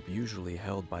orb usually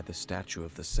held by the Statue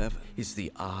of the Seven is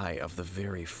the eye of the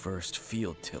very first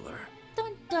field tiller.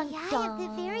 Dun dun The eye dun. of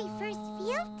the very first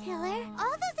field tiller?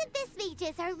 All those Abyss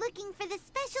mages are looking for the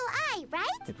special eye,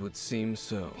 right? It would seem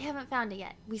so. We haven't found it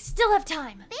yet. We still have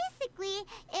time. Basically,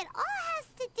 it all has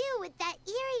to do with that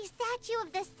eerie statue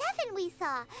of the Seven we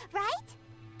saw, right?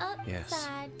 Upside Yes.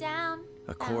 down.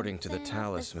 According to the bouncing off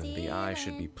talisman, the eye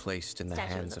should be ceiling. placed in the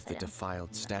Statue hands was of the upside down.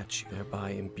 defiled statue, thereby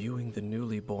imbuing the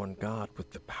newly born god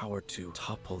with the power to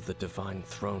topple the divine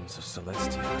thrones of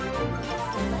Celestia.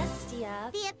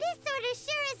 Celestia. The Abyss Order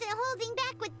sure isn't holding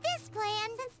back with this plan,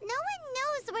 since no one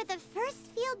knows where the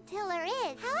first field tiller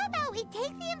is. How about we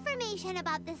take the information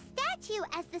about the statue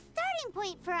as the starting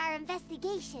point for our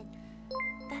investigation?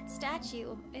 That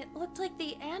statue, it looked like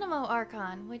the Animo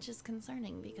Archon, which is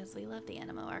concerning because we love the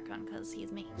Animo Archon because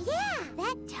he's me. Yeah,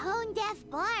 that tone-deaf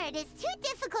bard is too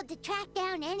difficult to track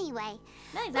down anyway.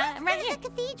 No, he's Let's not. I'm right go here. to the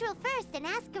cathedral first and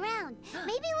ask around.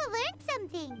 Maybe we'll learn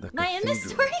something. The Am I in this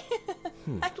cathedral.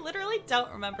 story? I literally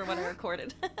don't remember what I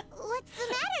recorded. What's the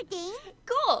matter, Dain?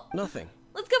 Cool. Nothing.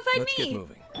 Let's go find Let's me. get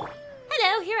moving.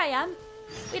 Hello, here I am.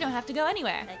 We don't have to go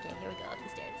anywhere. Okay, here we go up the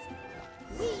stairs.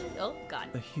 Whee! Oh, God.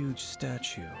 A huge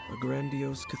statue, a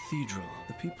grandiose cathedral.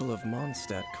 The people of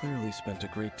Mondstadt clearly spent a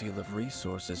great deal of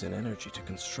resources and energy to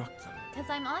construct them. Because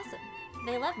I'm awesome.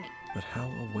 They love me. But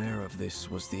how aware of this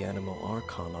was the Animo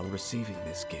Archon on receiving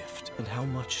this gift? And how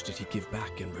much did he give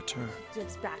back in return?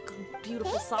 Gives back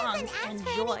beautiful Dain songs doesn't and ask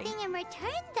for joy. anything in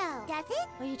return, though, does it?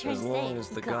 What are you trying As to say, long as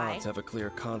the guy? gods have a clear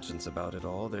conscience about it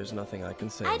all, there's nothing I can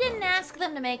say I about didn't it. ask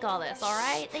them to make all this, all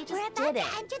right? They We're just about did to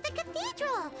it. enter the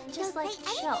cathedral. Just Don't like say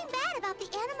chill. anything bad about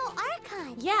the Animal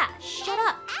Archon. Yeah, shut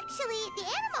up. Actually, the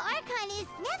Animal Archon is...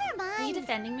 Never Are you mind.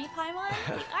 defending me, Paimon?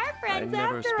 We are I friends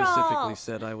never after specifically all.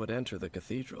 said I would enter the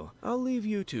cathedral. I'll leave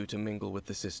you two to mingle with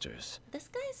the sisters. This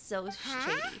guy's so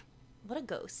shady. What a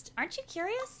ghost. Aren't you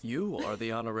curious? You are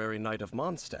the honorary knight of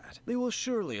Mondstadt. They will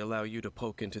surely allow you to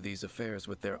poke into these affairs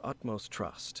with their utmost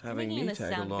trust. Having making me this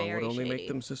tag sound along would very only shady. make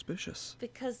them suspicious.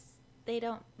 Because they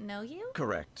don't know you?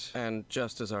 Correct. And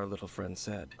just as our little friend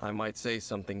said, I might say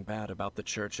something bad about the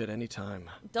church at any time.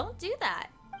 Don't do that.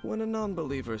 When a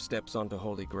non-believer steps onto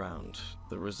holy ground,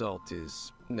 the result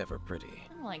is never pretty.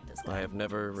 I don't like this guy. I have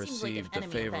never Seems like an received the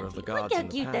enemy favor of Venti. the gods Look how in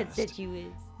the cute that past. statue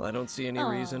is. I don't see any Aw.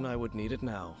 reason I would need it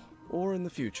now. Or in the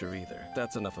future either.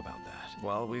 That's enough about that.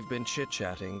 While we've been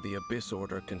chit-chatting, the Abyss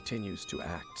Order continues to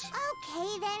act.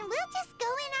 Okay, then we'll just go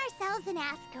in ourselves and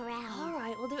ask around. All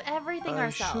right, we'll do everything I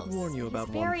should ourselves. warn you about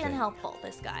He's one very thing. unhelpful,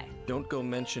 this guy. Don't go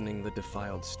mentioning the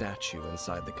defiled statue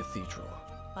inside the cathedral.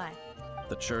 Why?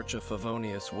 The Church of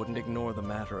Favonius wouldn't ignore the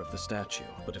matter of the statue,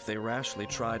 but if they rashly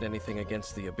tried anything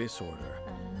against the Abyss Order,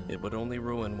 it would only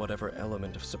ruin whatever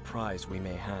element of surprise we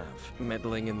may have.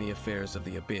 Meddling in the affairs of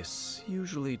the Abyss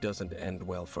usually doesn't end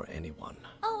well for anyone.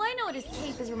 Oh, I know what his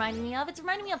cape is reminding me of. It's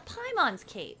reminding me of Paimon's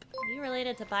cape. Are you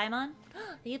related to Paimon?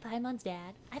 Are you Paimon's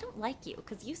dad? I don't like you,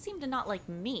 because you seem to not like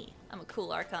me. I'm a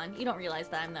cool Archon. You don't realize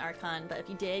that I'm the Archon, but if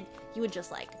you did, you would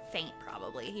just, like, faint,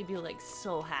 probably. He'd be, like,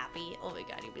 so happy. Oh my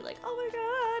god, he'd be like, oh my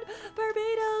god,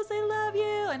 Barbados, I love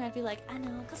you! And I'd be like, I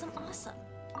know, because I'm awesome.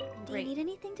 Do you Great. need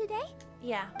anything today?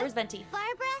 Yeah, where's Venti?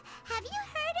 Barbara, have you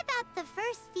heard about the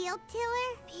first field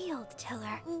tiller? Field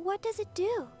tiller? What does it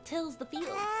do? Tills the fields.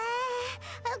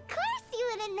 Of course you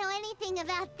would wouldn't know anything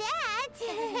about that.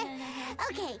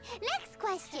 Okay, next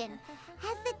question.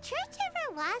 Has the church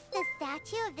ever lost a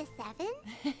statue of the Seven?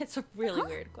 It's a really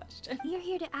weird question. You're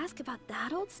here to ask about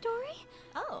that old story?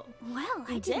 Oh. Well,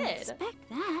 I didn't expect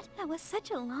that. That was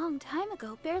such a long time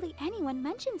ago. Barely anyone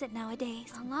mentions it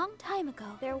nowadays. A long time ago,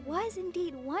 there was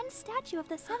indeed one statue of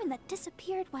the Seven that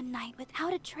disappeared one night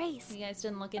without a trace. You guys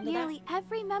didn't look into Nearly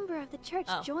every member of the church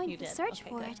joined the search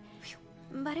for it.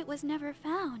 But it was never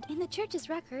found. In the church's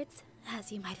records,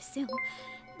 as you might assume,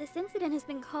 this incident has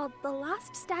been called the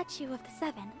Lost Statue of the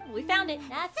Seven. that? We found it.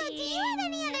 That's So do you have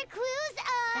any other clues?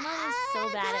 I'm always so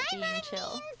bad at being timeline chill.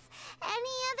 means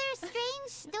any other strange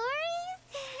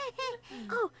stories?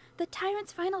 Oh, the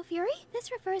Tyrant's Final Fury?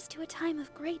 This refers to a time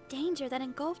of great danger that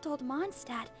engulfed Old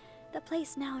Mondstadt, the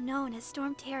place now known as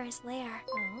Storm Terror's lair.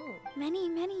 Oh. Many,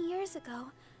 many years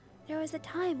ago, there was a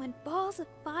time when balls of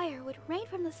fire would rain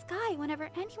from the sky whenever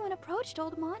anyone approached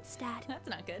Old Mondstadt. That's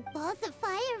not good. Balls of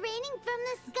fire raining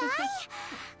from the sky?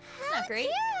 not great.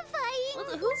 Terrifying!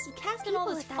 Well, who's casting all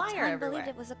People this at that fire time everywhere? believed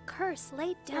it was a curse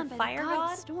laid there a down by fire the god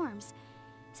god? of storms.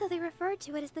 So they referred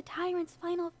to it as the Tyrant's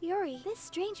Final Fury. This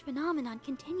strange phenomenon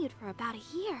continued for about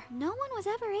a year. No one was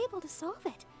ever able to solve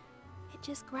it. It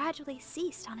just gradually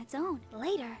ceased on its own.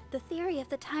 Later, the theory of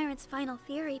the Tyrant's Final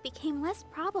Fury became less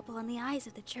probable in the eyes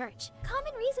of the church.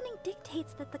 Common reasoning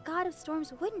dictates that the god of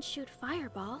storms wouldn't shoot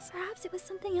fireballs. Perhaps it was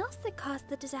something else that caused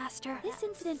the disaster. This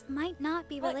incident might not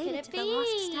be What could related it to the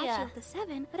lost be? statue of the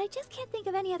Seven, but I just can't think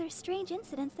of any other strange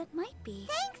incidents that might be.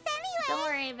 Thanks anyway! Don't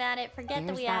worry about it. Forget that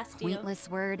There's we that asked you. pointless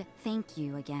word, thank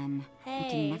you again. I Hey.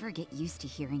 can never get used to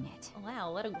hearing it.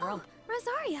 Wow, what a grump.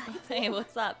 Rosaria, it's Hey,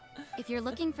 what's up? If you're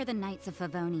looking for the Knights of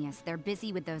Favonius, they're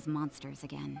busy with those monsters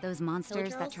again. Those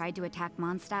monsters that Trolls? tried to attack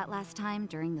Mondstadt last time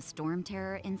during the Storm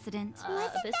Terror incident.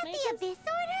 Wasn't Abyss that mages? the Abyss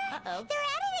Order? Uh-oh. They're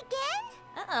at it again?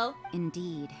 Uh-oh.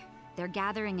 Indeed. They're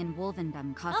gathering in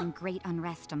Wolvendom, causing great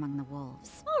unrest among the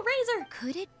wolves. Oh, Razor!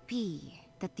 Could it be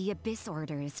that the Abyss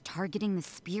Order is targeting the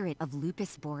spirit of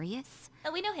Lupus Boreas?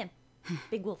 Oh, we know him.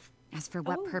 Big Wolf. As for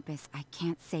what Oh. purpose, I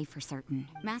can't say for certain.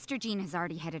 Master Jean has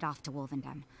already headed off to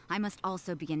Wolvendom. I must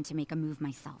also begin to make a move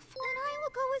myself. and I will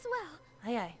go as well.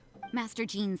 Aye, aye. Master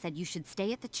Jean said you should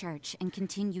stay at the church and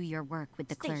continue your work with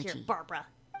the Stay clergy. here, Barbara.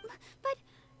 But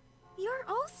you're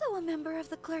also a member of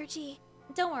the clergy.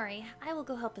 Don't worry. I will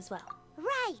go help as well.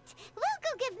 Right. We'll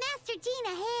go give Master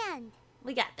Jean a hand.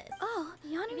 We got this. Oh, the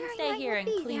You honorary can stay knight here will and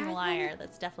be clean there, the then. wire.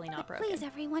 That's definitely not But broken. please,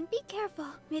 everyone, be careful.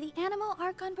 May the animal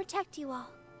Archon protect you all.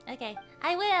 Okay.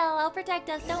 I will. I'll protect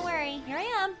us. Don't worry. Here I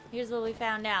am. Here's what we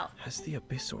found out. Has the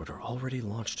Abyss Order already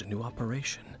launched a new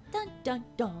operation? Dun dun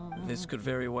dun. This could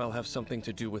very well have something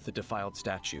to do with the defiled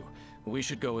statue. We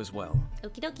should go as well.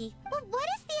 Okie dokie. But what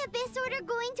is the Abyss Order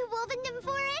going to Wolvendom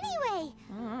for anyway?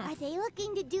 Are they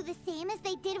looking to do the same as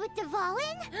they did with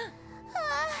Dvalin?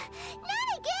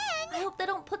 Not again! I hope they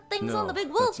don't put things No, on the big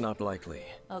wolf. that's not likely.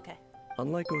 Okay.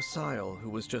 Unlike Osile, who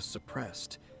was just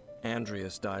suppressed,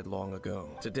 Andreas died long ago.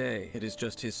 Today, it is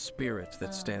just his spirit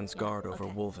that stands guard over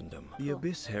okay. Wolvendom. The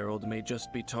Abyss Herald may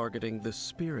just be targeting the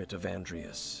spirit of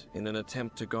Andreas in an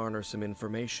attempt to garner some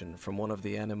information from one of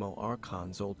the Animo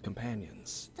Archon's old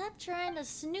companions. Stop trying to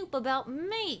snoop about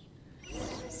me.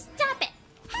 Stop it.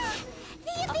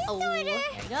 The Abyss Oh, Order!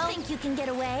 there you go. Think you can get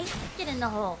away? Get in the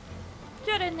hole.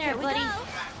 Get in there, Here we buddy. go.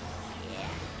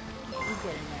 Yeah. You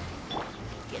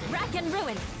get in there. Rack and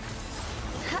ruin.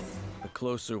 The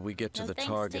closer we get to No the thanks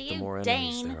target, to the you, more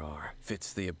enemies Dain. there are.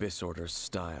 Fits the Abyss Order's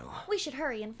style. We should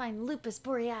hurry and find Lupus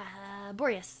Boreas.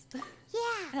 Yeah,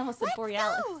 I almost said let's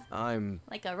Borealis. go. I'm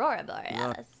Like Aurora not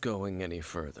Borealis. going any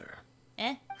further.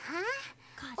 Eh? Huh?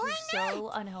 God, Why you're so not? Is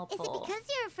it unhelpful. because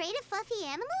you're afraid of fluffy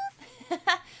animals?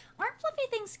 Aren't fluffy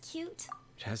things cute?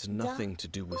 It has nothing to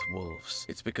do with wolves.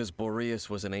 It's because Boreas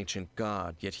was an ancient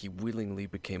god, yet he willingly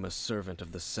became a servant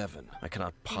of the Seven. I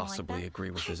cannot possibly that?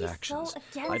 agree with Why his are you so actions.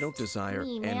 I against don't desire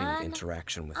me, any man?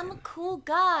 interaction with I'm a him. cool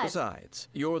god. Besides,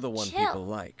 you're the one Chill. people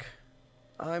like.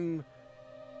 I'm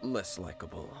less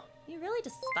likable. You really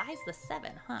despise the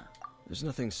Seven, huh? There's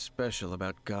nothing special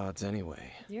about gods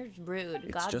anyway. You're rude.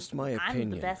 It's God, just my I'm opinion,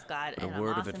 the best god, but a and I'm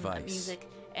word of awesome advice. at music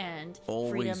and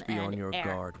Always freedom be and on your air.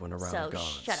 guard when around so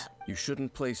gods. shut up. You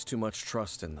shouldn't place too much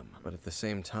trust in them, but at the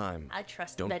same time, I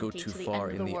trust don't Venti go too to the far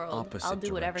end in of the the world. opposite I'll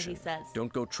do whatever he direction. says.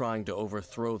 Don't go trying to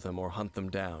overthrow them or hunt them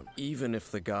down, even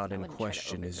if the god in wouldn't try to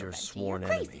question is overthrow your Venti. sworn You're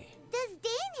crazy. enemy. Does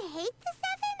Dain hate the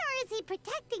Seven, or is he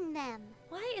protecting them?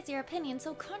 Why is your opinion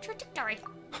so contradictory?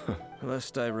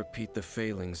 Lest I repeat the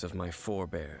failings of my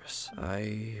forebears,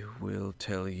 I will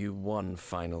tell you one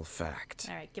final fact.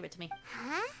 All right, give it to me.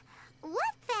 Huh? What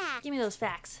fact? Give me those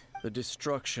facts. The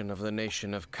destruction of the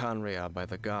nation of Kanria by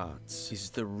the gods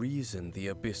is the reason the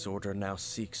Abyss Order now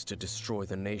seeks to destroy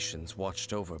the nations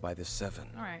watched over by the Seven.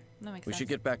 Alright, that makes We sense. should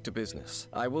get back to business.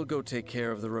 I will go take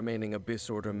care of the remaining Abyss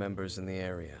Order members in the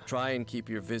area. Try and keep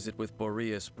your visit with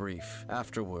Boreas brief.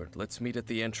 Afterward, let's meet at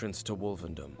the entrance to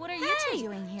Wolvendom. What are you two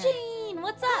doing here? Jean,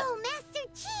 what's up? Oh, Master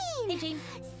Jean! Hey, Jean.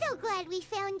 So glad we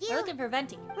found you. We're looking for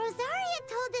Venti. Rosaria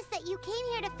told us that you came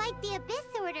here to fight the Abyss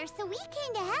Order, so we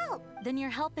came to help. Then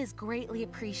your help is greatly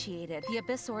appreciated. The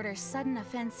Abyss Order's sudden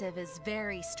offensive is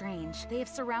very strange. They have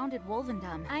surrounded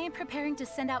Wolvendom. I am preparing to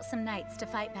send out some knights to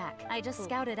fight back. I just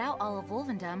scouted out all of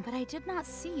Wolvendom, but I did not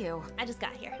see you. I just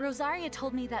got here. Rosaria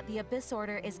told me that the Abyss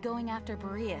Order is going after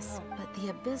Boreas. But the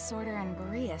Abyss Order and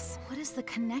Boreas, what is the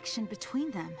connection between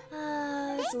them?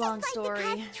 It's a long story. They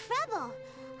just like to cause trouble.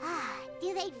 Do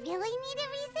they really need a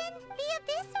reason? The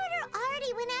Abyss Order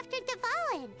already went after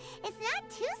Dvalin. It's not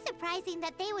too surprising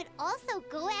that they would also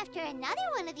go after another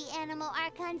one of the Animal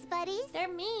Archon's buddies. They're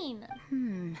mean.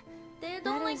 They That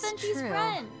don't like is Venti's true.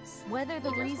 friends. Whether the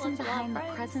He just reason wants a lot of behind the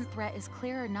friends. present threat is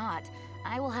clear or not,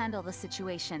 I will handle the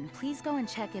situation. Please go and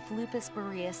check if Lupus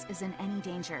Boreas is in any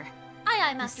danger.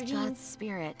 Aye, Master This Jean. god's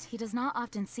spirit. He does not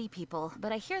often see people,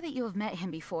 but I hear that you have met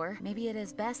him before. Maybe it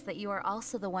is best that you are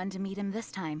also the one to meet him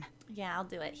this time. Yeah, I'll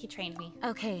do it. He trained me.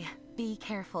 Okay, be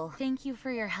careful. Thank you for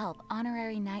your help,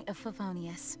 Honorary Knight of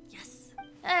Favonius. Yes.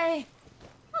 Hey.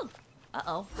 Oh.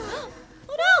 Uh-oh. Oh,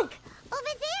 no! Over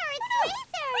there, it's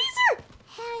Razor! Razor!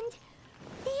 And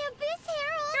the Abyss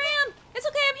Herald. Here I am. It's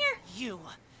okay, I'm here. You,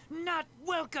 not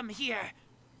welcome here.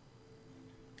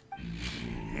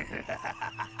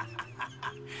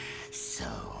 So,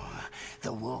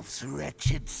 the wolf's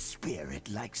wretched spirit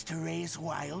likes to raise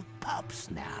wild pups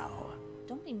now.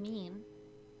 Don't be mean.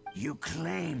 You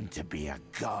claim to be a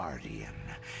guardian,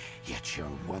 yet your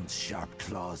once sharp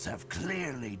claws have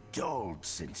clearly dulled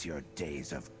since your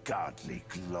days of godly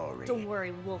glory. Don't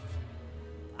worry, Wolf.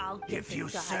 I'll get If you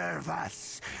this guy. serve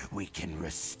us, we can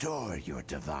restore your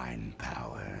divine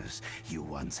powers you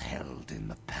once held in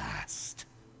the past.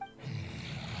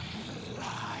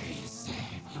 Lies.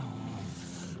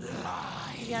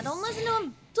 Lies. Yeah, don't listen to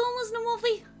him. Don't listen to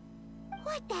Wolfie.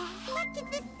 What the heck is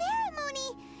this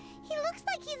ceremony? He looks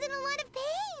like he's in a lot of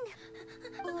pain.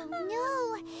 Oh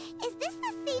no. Is this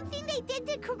the same thing they did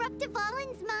to corrupt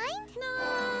Dvalin's mind?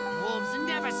 No. Wolves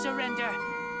never surrender.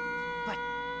 But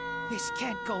this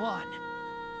can't go on.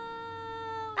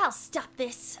 I'll stop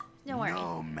this. Don't worry.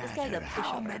 No This guy's a matter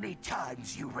how pushover. many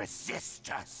times you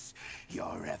resist us,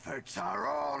 your efforts are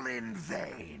all in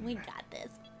vain. We got this.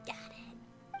 We got it.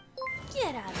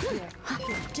 Get out of here,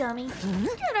 you dummy.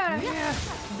 Get out of here.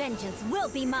 Vengeance will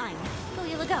be mine. Go,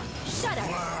 Yellow, go. Shut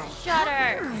her. Shut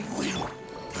her. Yeah,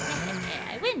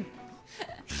 I win.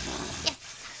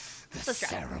 Yes. The Let's try.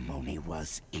 ceremony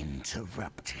was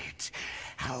interrupted.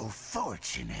 How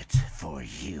fortunate for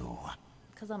you.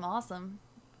 Because I'm awesome.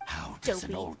 How does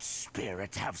an Dopey. old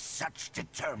spirit have such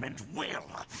determined will?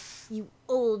 You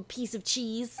old piece of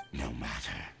cheese. No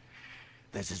matter.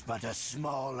 This is but a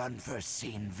small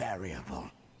unforeseen variable.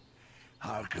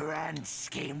 Our grand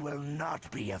scheme will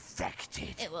not be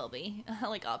affected. It will be.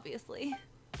 Like, obviously.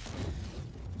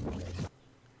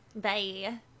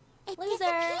 Bye. It Loser.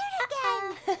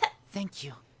 disappeared again. Thank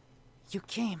you. You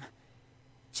came.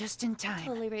 Just in time.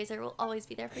 Holy Razor will always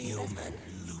be there for you. Human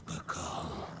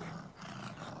Lupercal.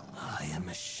 I am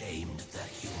ashamed that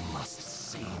you must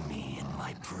see me in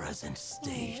my present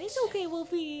state. It's okay,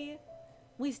 Wolfie.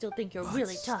 We still think you're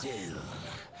really tough. Still,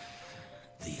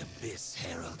 the Abyss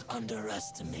Herald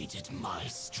underestimated my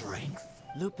strength.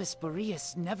 Lupus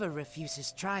Boreas never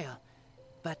refuses trial.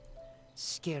 But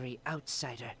scary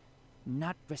outsider,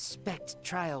 not respect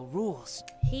trial rules.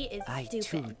 He is I stupid.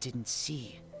 too didn't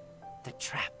see the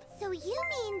trap. So you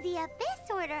mean the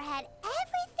Abyss Order had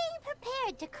everything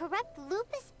prepared to corrupt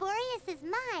Lupus Boreas'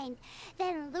 mind,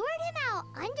 then lured him out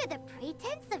under the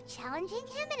pretense of challenging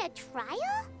him in a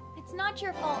trial? It's not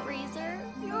your fault, Razor.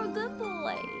 You're a good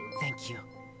boy. Thank you.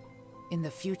 In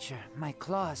the future, my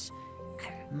claws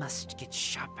must get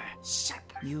sharper.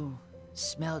 You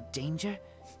smelled danger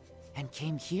and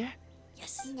came here?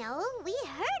 Yes. No, we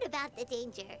heard about the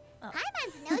danger.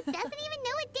 Paimon's nose doesn't even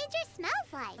know what danger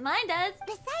smells like. Mine does.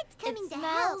 Besides coming to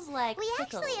smells help, like we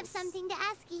actually have pickles. something to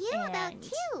ask you about And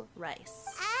too. rice.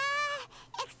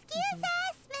 Excuse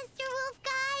us, Mr. Wolf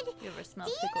Guide. You ever smell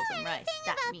Do you pickles know and rice? anything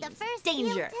That about means the first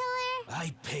danger. field tiller?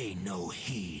 I pay no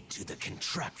heed to the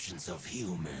contraptions of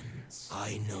humans.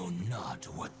 I know not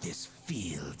what this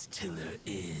field tiller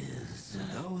is.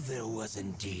 Though there was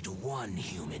indeed one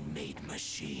human-made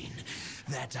machine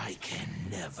that I can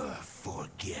never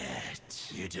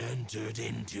forget. It entered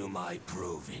into my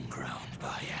proving ground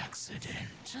by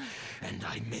accident, and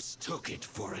I mistook it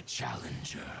for a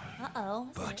challenger. Uh-oh.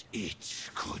 But it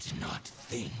could not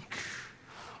think,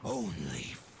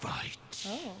 only fight.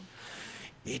 Oh.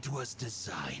 It was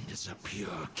designed as a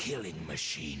pure killing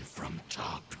machine from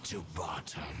top to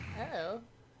bottom. Uh-oh.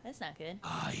 That's not good.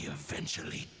 I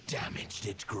eventually damaged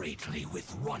it greatly with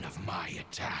one of my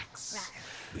attacks.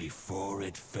 Before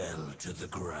it fell to the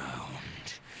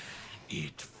ground,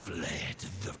 it fled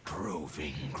the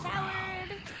proving ground.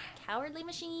 Coward! Cowardly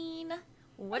machine.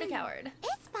 What a coward.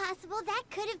 It's possible that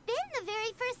could have been the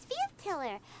very first field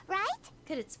tiller, right?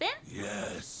 Could it spin?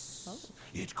 Yes. Oh.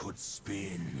 It could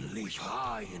spin, leap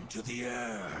high into the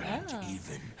air, and Oh.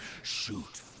 even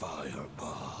shoot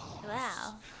fireballs.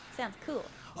 Wow. Sounds cool.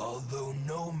 Although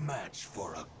no match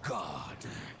for a god,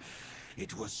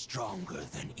 it was stronger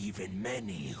than even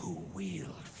many who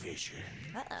wield vision.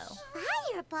 Uh-oh.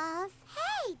 Fireballs?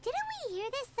 Hey, didn't we hear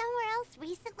this somewhere else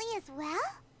recently as well?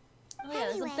 Oh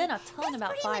yeah, Anyway, there's been a ton this about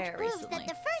pretty fire much proves recently.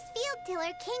 that the first field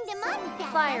tiller came to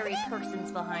Mondstadt, Fiery doesn't it?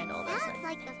 person's behind all this. Sounds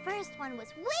like the first one was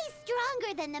way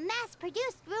stronger than the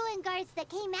mass-produced ruin guards that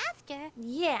came after.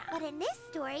 Yeah. But in this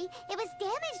story, it was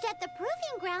damaged at the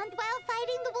proving ground while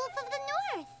fighting the Wolf of the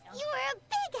North. You were a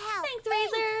big help. Thanks,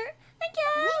 Razor. Thank you.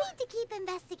 We need to keep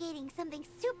investigating something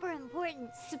super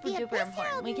important. Super The duper Abyss important.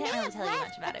 Herald We can't may really have tell you left,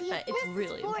 much about but it, but it's the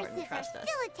really Abyss important. forces Trust are us.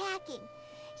 still attacking.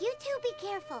 You two be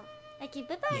careful. Thank you.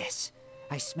 Bye-bye. Yes,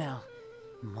 I smell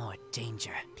more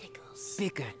danger. Pickles.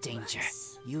 Bigger danger.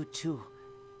 Gross. You too.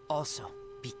 Also,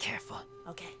 be careful.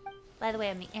 Okay. By the way,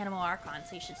 I'm the Animal Archon,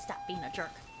 so you should stop being a jerk.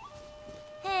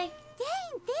 Hey.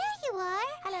 Dang, there you are.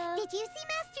 Hello. Did you see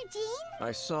Master Jean?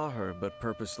 I saw her, but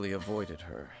purposely avoided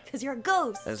her. Because you're a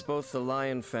ghost. As both the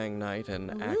Lion Fang Knight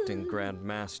and acting Grand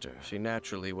Master, she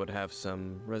naturally would have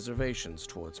some reservations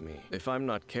towards me. If I'm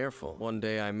not careful, one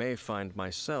day I may find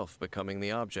myself becoming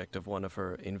the object of one of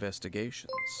her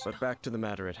investigations. But back to the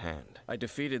matter at hand. I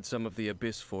defeated some of the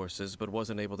Abyss forces, but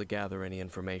wasn't able to gather any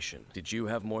information. Did you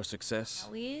have more success?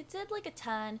 We did like a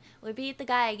ton. We beat the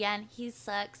guy again. He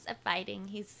sucks at fighting.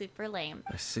 He's super lame.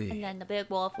 I see. And then the big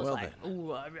wolf was Well like, then,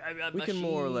 "Ooh, we can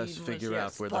more or less figure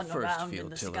out where the first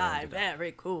field tiller ended up.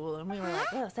 Very cool." And we were like,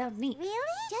 "Oh, sounds neat." Really?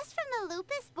 Just from the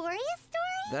Lupus Boreas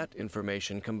story? That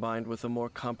information combined with a more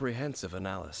comprehensive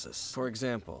analysis. For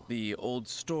example, the old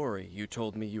story you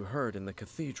told me you heard in the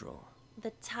cathedral.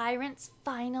 The tyrant's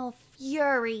final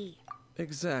fury.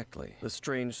 Exactly. The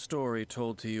strange story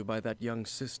told to you by that young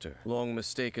sister, long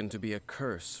mistaken to be a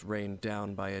curse rained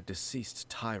down by a deceased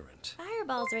tyrant.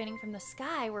 Fireballs raining from the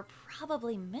sky were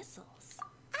probably missiles.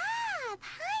 Ah,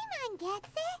 Paimon gets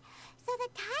it. So the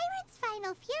tyrant's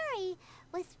final fury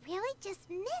was really just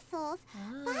missiles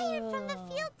fired from the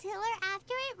field tiller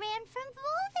after it ran from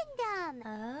Wolvendom.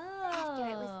 Oh. After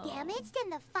it was damaged in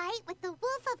the fight with the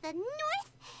Wolf of the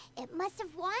North, it must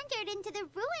have wandered into the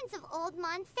ruins of Old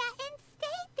Mondstadt and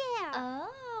stayed there.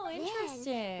 Oh, Then,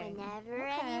 interesting. whenever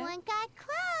Okay. anyone got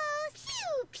close,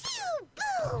 pew, pew,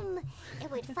 boom, it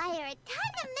would fire a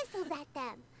ton of missiles at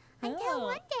them. Until Oh.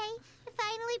 one day, it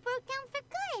finally broke down for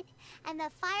good, and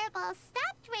the fireballs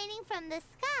stopped raining from the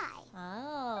sky.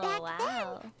 Oh, Back wow.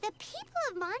 then, the people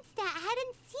of Mondstadt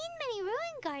hadn't seen many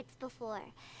ruin guards before,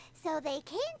 so they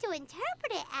came to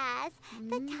interpret it as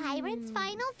the tyrant's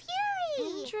final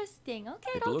fury. Interesting.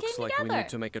 Okay, It all looks came like together. we need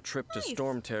to make a trip to Nice.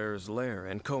 Storm Terror's lair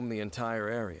and comb the entire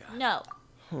area. No.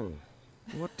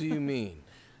 What do you mean?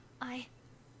 I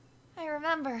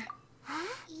remember. Huh?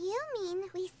 You mean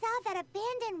we saw that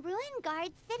abandoned ruin guard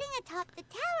sitting atop the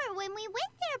tower when we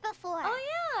went there before? Oh,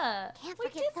 yeah. Can't we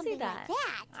forget did something see that. like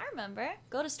that. I remember.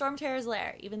 Go to Storm Terror's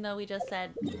lair, even though we just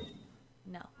said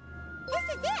no.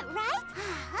 This is it, right?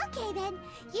 Okay then,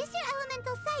 use your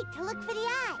elemental sight to look for the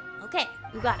eye. Okay,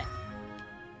 we got it.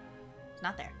 It's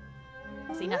not there.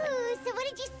 See nothing. Ooh, so what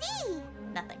did you see?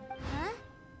 Nothing. Huh?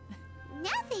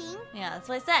 Nothing? Yeah, that's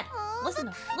what I said. Oh, Listen,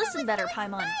 but Kyle listen was better, so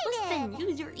Paimon. excited. Listen,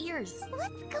 use your ears.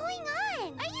 What's going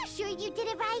on? Are you sure you did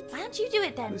it right? Why don't you do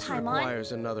it then, This Paimon?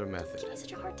 requires another Give method. me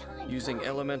such a hard time. Using Why?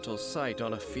 elemental sight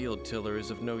on a field tiller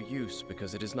is of no use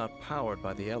because it is not powered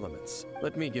by the elements.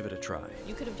 Let me give it a try.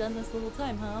 You could have done this the whole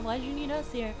time, huh? Why do you need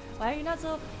us here? Why are you not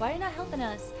helping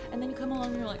us? And then you come along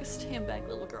and you're like, stand back,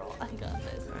 little girl. I got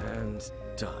this. And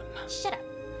done. Shut up.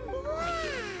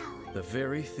 Wow! The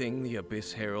very thing the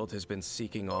Abyss Herald has been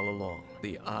seeking all along.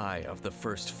 The eye of the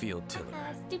first field tiller.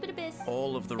 Stupid Abyss.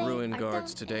 All of the They ruin are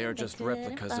guards dumb today are and they just couldn't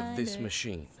replicas of find this it.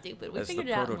 machine. Stupid. We As the figured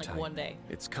it out in prototype, like one day.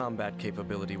 its combat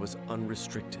capability was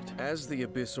unrestricted. As the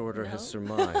Abyss Order has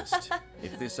surmised,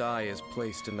 if this eye is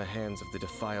placed in the hands of the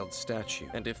defiled statue,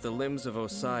 and if the limbs of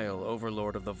Osial,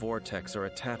 Overlord of the Vortex, are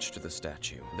attached to the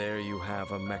statue, there you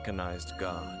have a mechanized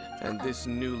god. And this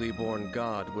newly born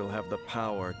god will have the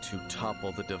power to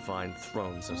topple the divine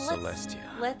thrones of Celestia.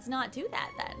 Let's not do that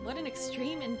then. What an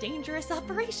extreme and dangerous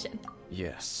operation.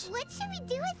 Yes. What should we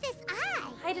do with this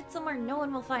eye? Hide it somewhere no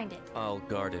one will find it. I'll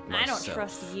guard it I myself. don't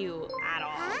trust you at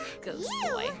all, Huh? Ghost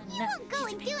You? Boy. You No, won't go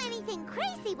he's and a do anything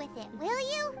crazy with it, will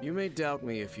you? You may doubt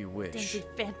me if you wish, Dainty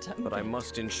Phantom. but I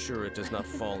must ensure it does not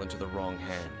fall into the wrong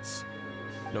hands.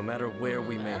 No matter where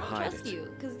we may I don't hide trust it,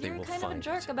 you, because they you're will kind of a find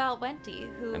jerk it. about Venti,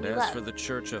 who And we as love. for the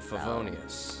Church of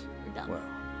Favonius, You're dumb. well,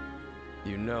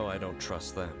 you know I don't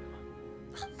trust them.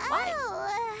 Why?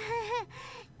 Oh,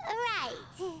 right.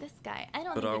 This guy, I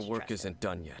don't But think our we should work trust him. isn't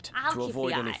done yet. I'll To keep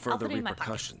avoid the any eye. I'll further put it in my pocket.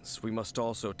 repercussions, we must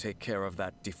also take care of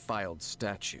that defiled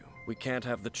statue. We can't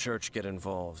have the church get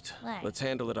involved. Right. Let's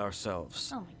handle it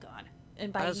ourselves. Oh my god.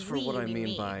 And by As for we, what I we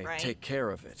mean by right? take care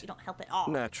of it, You don't help at all.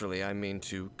 naturally I mean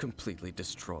to completely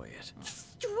destroy it.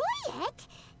 Destroy it?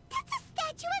 That's a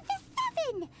statue of the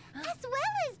Seven! As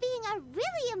well as being a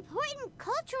really important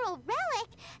cultural relic,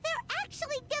 they're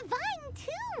actually divine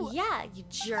too! Yeah, you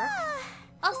jerk.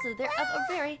 Also, they're of a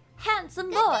very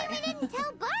handsome Good boy. thing we didn't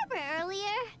tell Barbara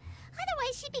earlier.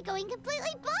 Otherwise, she'd be going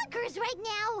completely bonkers right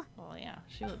now. Oh yeah,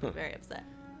 she would be very upset.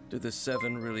 Do the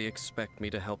Seven really expect me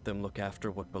to help them look after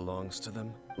what belongs to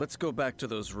them? Let's go back to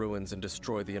those ruins and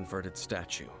destroy the inverted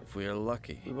statue. If we are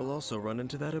lucky, we will also run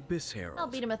into that Abyss Herald. I'll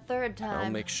beat him a third time. I'll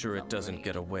make sure it Don't doesn't worry.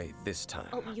 get away this time.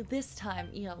 Oh, this time,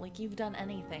 like you've done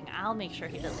anything. I'll make sure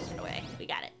he doesn't get away. We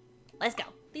got it. Let's go.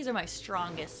 These are my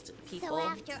strongest people. So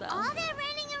after all that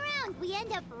running around, we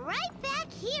end up right back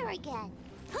here again.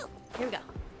 Here we go.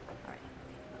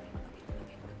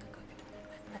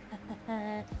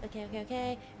 Alright.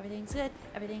 Okay. Everything's good.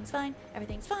 Everything's fine.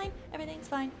 Everything's fine. Everything's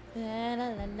fine. La la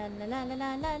la la la la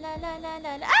la la la la la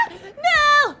la la. Ah!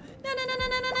 No! No!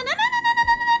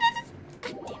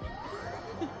 God damn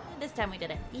it. This time we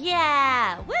did it.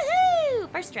 Yeah! Woohoo!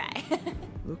 First try.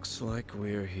 Looks like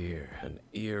we're here. An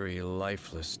eerie,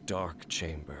 lifeless, dark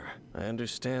chamber. I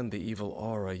understand the evil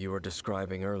aura you were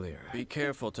describing earlier. Be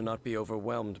careful to not be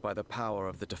overwhelmed by the power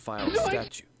of the defiled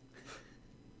statue.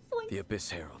 The Abyss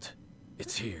Herald.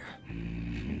 It's here.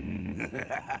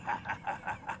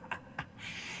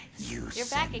 You You're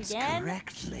back sense again?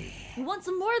 correctly. You want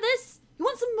some more of this? You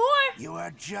want some more? You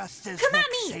are just as Come at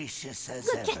me! vexatious as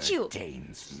Look ever, at you!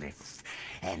 Dainsmith,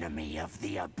 enemy of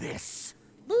the Abyss.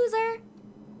 Loser.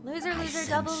 Loser, I loser,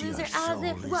 double sense your loser, as soul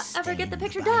if is we'll ever get the stained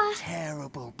picture, by duh.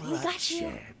 terrible We got you.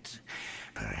 bloodshed.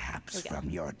 Perhaps Here we go. from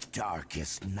your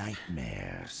darkest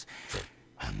nightmares.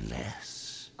 Unless...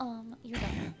 You're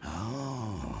done.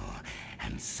 Oh,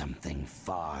 and something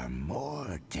far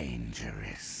more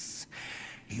dangerous.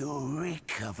 You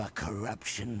reek of a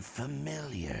corruption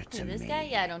familiar to This me. guy?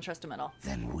 Yeah, I don't trust him at all.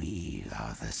 Then we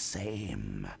are the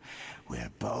same.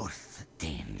 We're both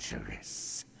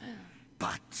dangerous.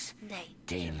 But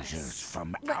dangers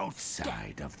from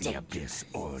outside of the Abyss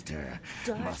Order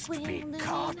must be Darkwing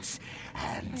caught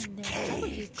and And there's what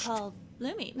you caged. call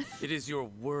blooming. It is your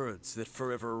words that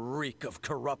forever reek of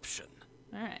corruption.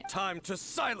 Alright. Time to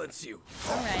silence you!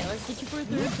 Alright, let's get you for a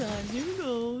third time. Here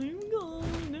we go.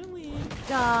 Blooming.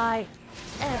 Die.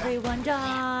 Everyone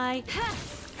die.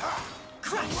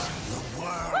 Crush.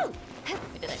 Woo!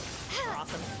 We did it. We're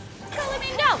awesome. Go,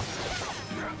 Lumine, go!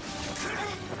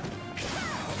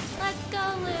 Let's go,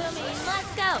 Lumine.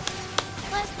 Let's go.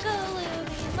 Let's go,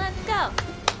 Lumine. Let's go.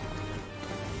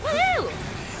 Woohoo!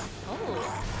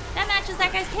 Oh, that matches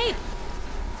that guy's cape.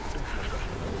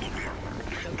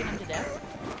 Choking him to death.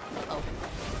 Uh-oh.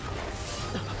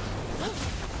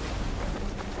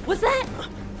 What's that?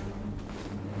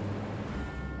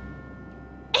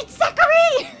 It's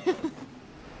Zachary!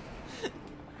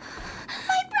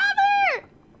 My brother!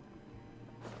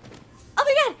 Oh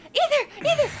my god!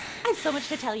 Either! I have so much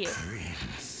to tell you.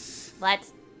 Prince. What?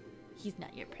 He's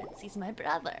not your prince, he's my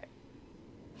brother.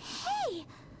 Hey!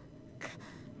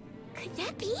 Could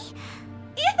that be?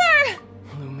 Ether!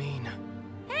 Lumine.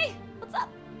 Hey, what's up?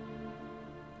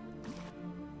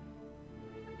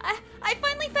 I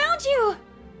finally found you!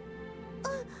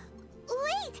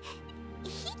 Wait!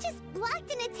 He just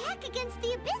blocked an attack against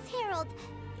the Abyss Herald.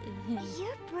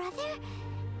 Your brother?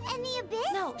 And the Abyss?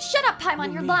 No, shut up,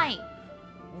 Paimon, you're Lumine. lying.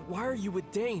 Why are you with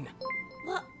Dain?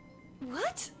 What?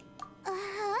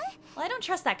 Uh-huh. Well, I don't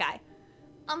trust that guy.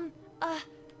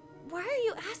 Why are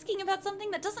you asking about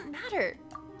something that doesn't matter?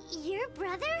 Your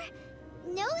brother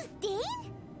knows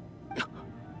Dain?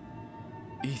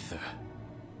 Ether,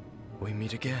 we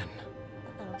meet again.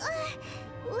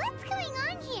 What's going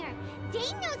on here?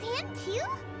 Dain knows him too?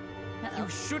 You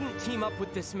shouldn't team up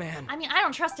with this man. I mean, I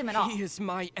don't trust him at all. He is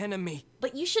my enemy.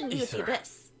 But you shouldn't be with the Ether.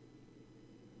 Abyss.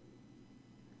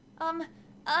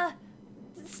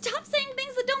 Stop saying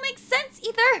things that don't make sense,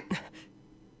 Ether!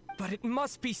 But it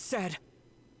must be said.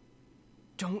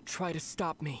 Don't try to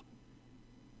stop me.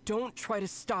 Don't try to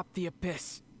stop the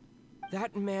Abyss.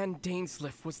 That man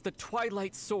Dainsliff was the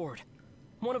Twilight Sword,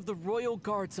 one of the royal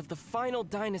guards of the final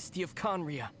dynasty of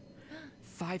Conria.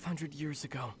 500 years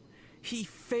ago, he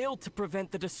failed to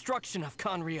prevent the destruction of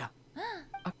Conria.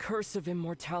 A curse of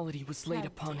immortality was laid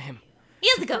upon him. He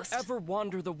is a ghost. Ever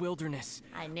wander the wilderness.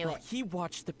 I knew while it. He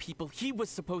watched the people he was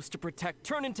supposed to protect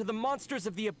turn into the monsters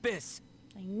of the Abyss.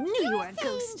 I knew you were a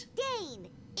ghost. Dain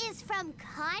is from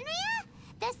Conria?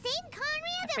 The same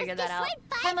Conria that Figured was that out. destroyed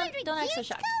Come on, 500 don't act years so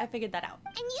shocked. ago? I figured that out.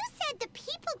 And you said the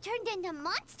people turned into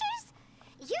monsters?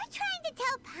 You're trying to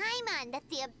tell Paimon that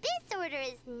the Abyss Order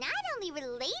is not only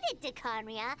related to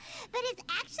Conria, but is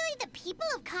actually the people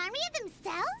of Conria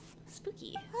themselves?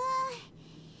 Spooky.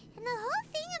 And the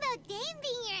whole thing about Dain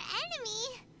being your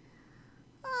enemy...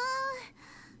 Oh,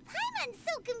 Paimon's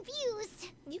so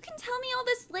confused. You can tell me all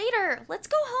this later. Let's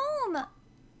go home.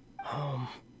 Home.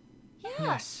 Yeah.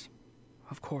 Yes,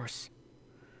 of course.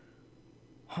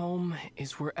 Home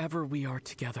is wherever we are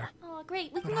together. Oh,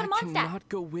 great. We can But go I to Mondstadt. cannot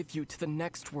go with you to the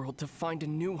next world to find a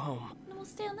new home. No, we'll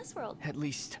stay on this world. At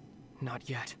least, not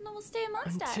yet. No, we'll stay in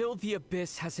Mondstadt. Until the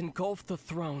Abyss has engulfed the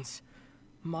thrones,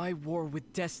 my war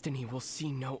with destiny will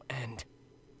see no end.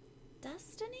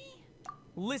 Destiny?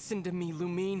 Listen to me,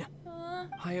 Lumine.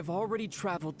 I have already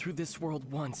traveled through this world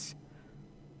once.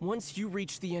 Once you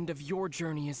reach the end of your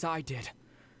journey as I did,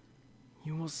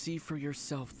 you will see for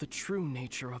yourself the true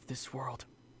nature of this world.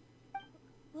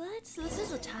 What? So this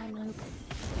is a time loop.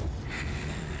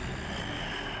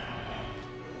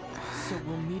 So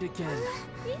we'll meet again.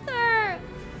 Ether!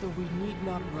 Though we need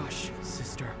not rush,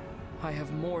 sister. I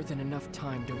have more than enough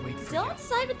time to wait for you. Don't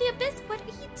side with the Abyss. What are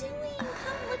you doing?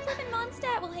 Come, let's live in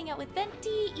Mondstadt. We'll hang out with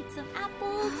Venti, eat some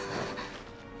apples.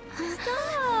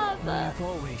 Stop! I've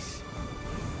always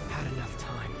had enough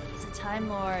time. He's a Time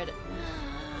Lord.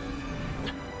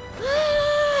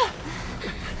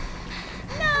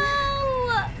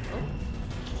 No!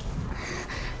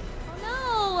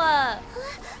 Oh no!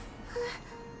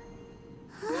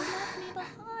 He left me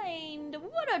behind.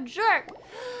 What a jerk!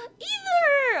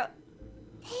 Either!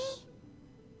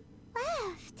 They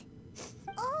left.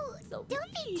 Oh, So don't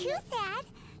be mean. too sad.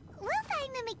 We'll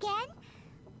find them again.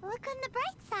 Look on the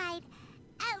bright side.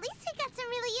 At least we got some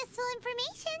really useful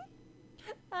information.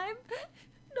 I'm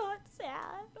not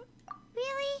sad.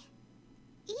 Really?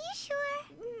 You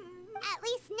sure? At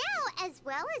least now, as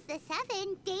well as the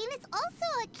Seven, Dain is also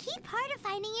a key part of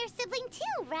finding your sibling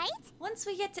too, right? Once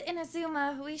we get to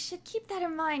Inazuma, we should keep that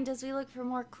in mind as we look for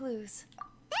more clues.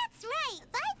 That's right.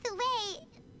 By the way,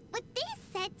 what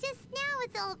they said just now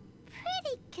is all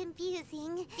pretty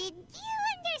confusing. Did you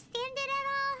understand it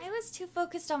at all? I was too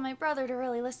focused on my brother to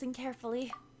really listen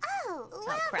carefully. Oh,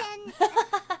 well crap. then,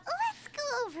 let's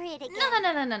go over it again.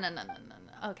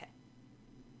 No. Okay.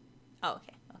 Oh,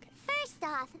 okay. First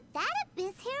off, that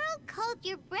Abyss Herald called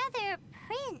your brother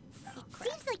Prince. It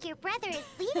seems like your brother is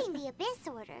leading the Abyss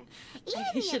Order. Even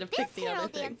He the should have Abyss picked the other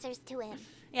Herald thing. answers to him.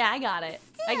 Yeah, I got it.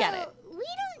 I get it. Still, we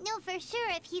don't know for sure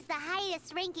if he's the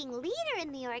highest ranking leader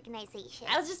in the organization.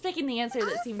 I was just picking the answer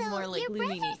that seemed more like your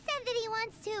brother Lumini. said that he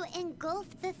wants to engulf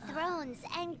the thrones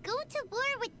and go to war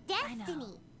with I know.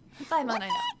 destiny. Paimon, What I the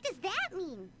know. heck does that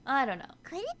mean? I don't know.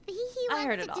 Could it be he I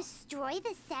heard wants it to all. destroy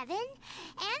the Seven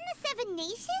and the Seven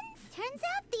Nations? Turns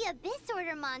out the Abyss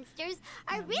Order monsters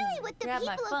are really what the Grab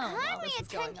my people of phone while this Conria is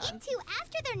going turned on. into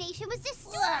after their nation was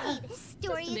destroyed. This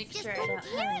story Just to is make just sure I don't have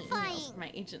any emails terrifying. from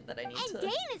my agent that I need And to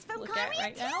Dain is from look at Conria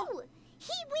right now. too.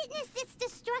 He witnessed its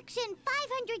destruction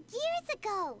 500 years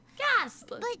ago. Gasp!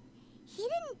 But he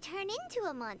didn't turn into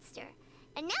a monster.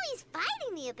 And now he's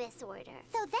fighting the Abyss Order.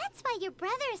 So that's why your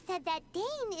brother said that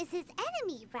Dain is his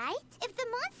enemy, right? If the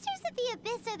monsters of the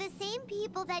Abyss are the same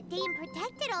people that Dain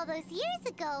protected all those years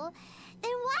ago,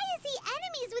 then why is he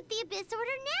enemies with the Abyss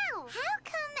Order now? How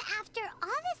come after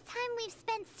all this time we've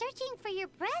spent searching for your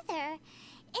brother,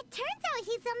 it turns out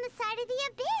he's on the side of the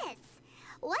Abyss?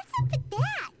 What's up with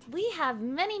that? We have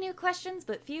many new questions,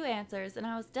 but few answers, and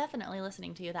I was definitely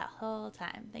listening to you that whole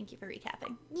time. Thank you for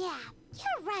recapping. Yeah,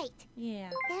 you're right. Yeah.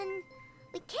 Then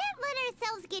we can't let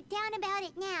ourselves get down about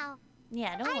it now.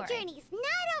 Yeah, don't Our worry. journey's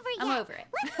not over yet. I'm over it.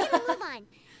 Let's get a move on.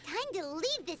 Time to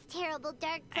leave this terrible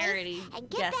dark I place already and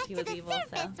get guessed back he to was the evil,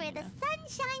 surface so, where you the know. sun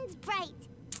shines bright.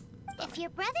 If your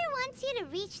brother wants you to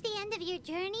reach the end of your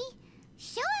journey,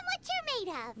 show him what you're made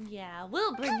of. Yeah,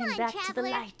 we'll bring Come him on, back to the traveler.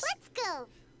 light. Let's go.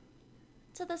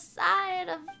 To the side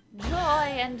of joy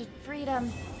and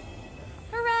freedom.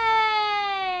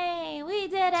 Hooray! We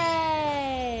did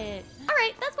it!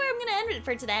 Alright, that's where I'm gonna end it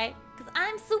for today. Because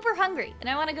I'm super hungry and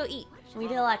I want to go eat. We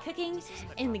did a lot of cooking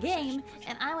in the game,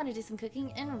 and I want to do some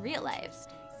cooking in real life.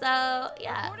 So,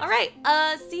 yeah. Alright,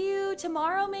 see you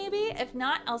tomorrow maybe. If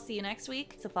not, I'll see you next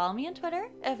week. So follow me on Twitter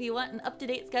if you want an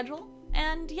up-to-date schedule.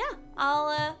 And yeah,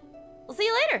 we'll see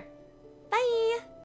you later. Bye!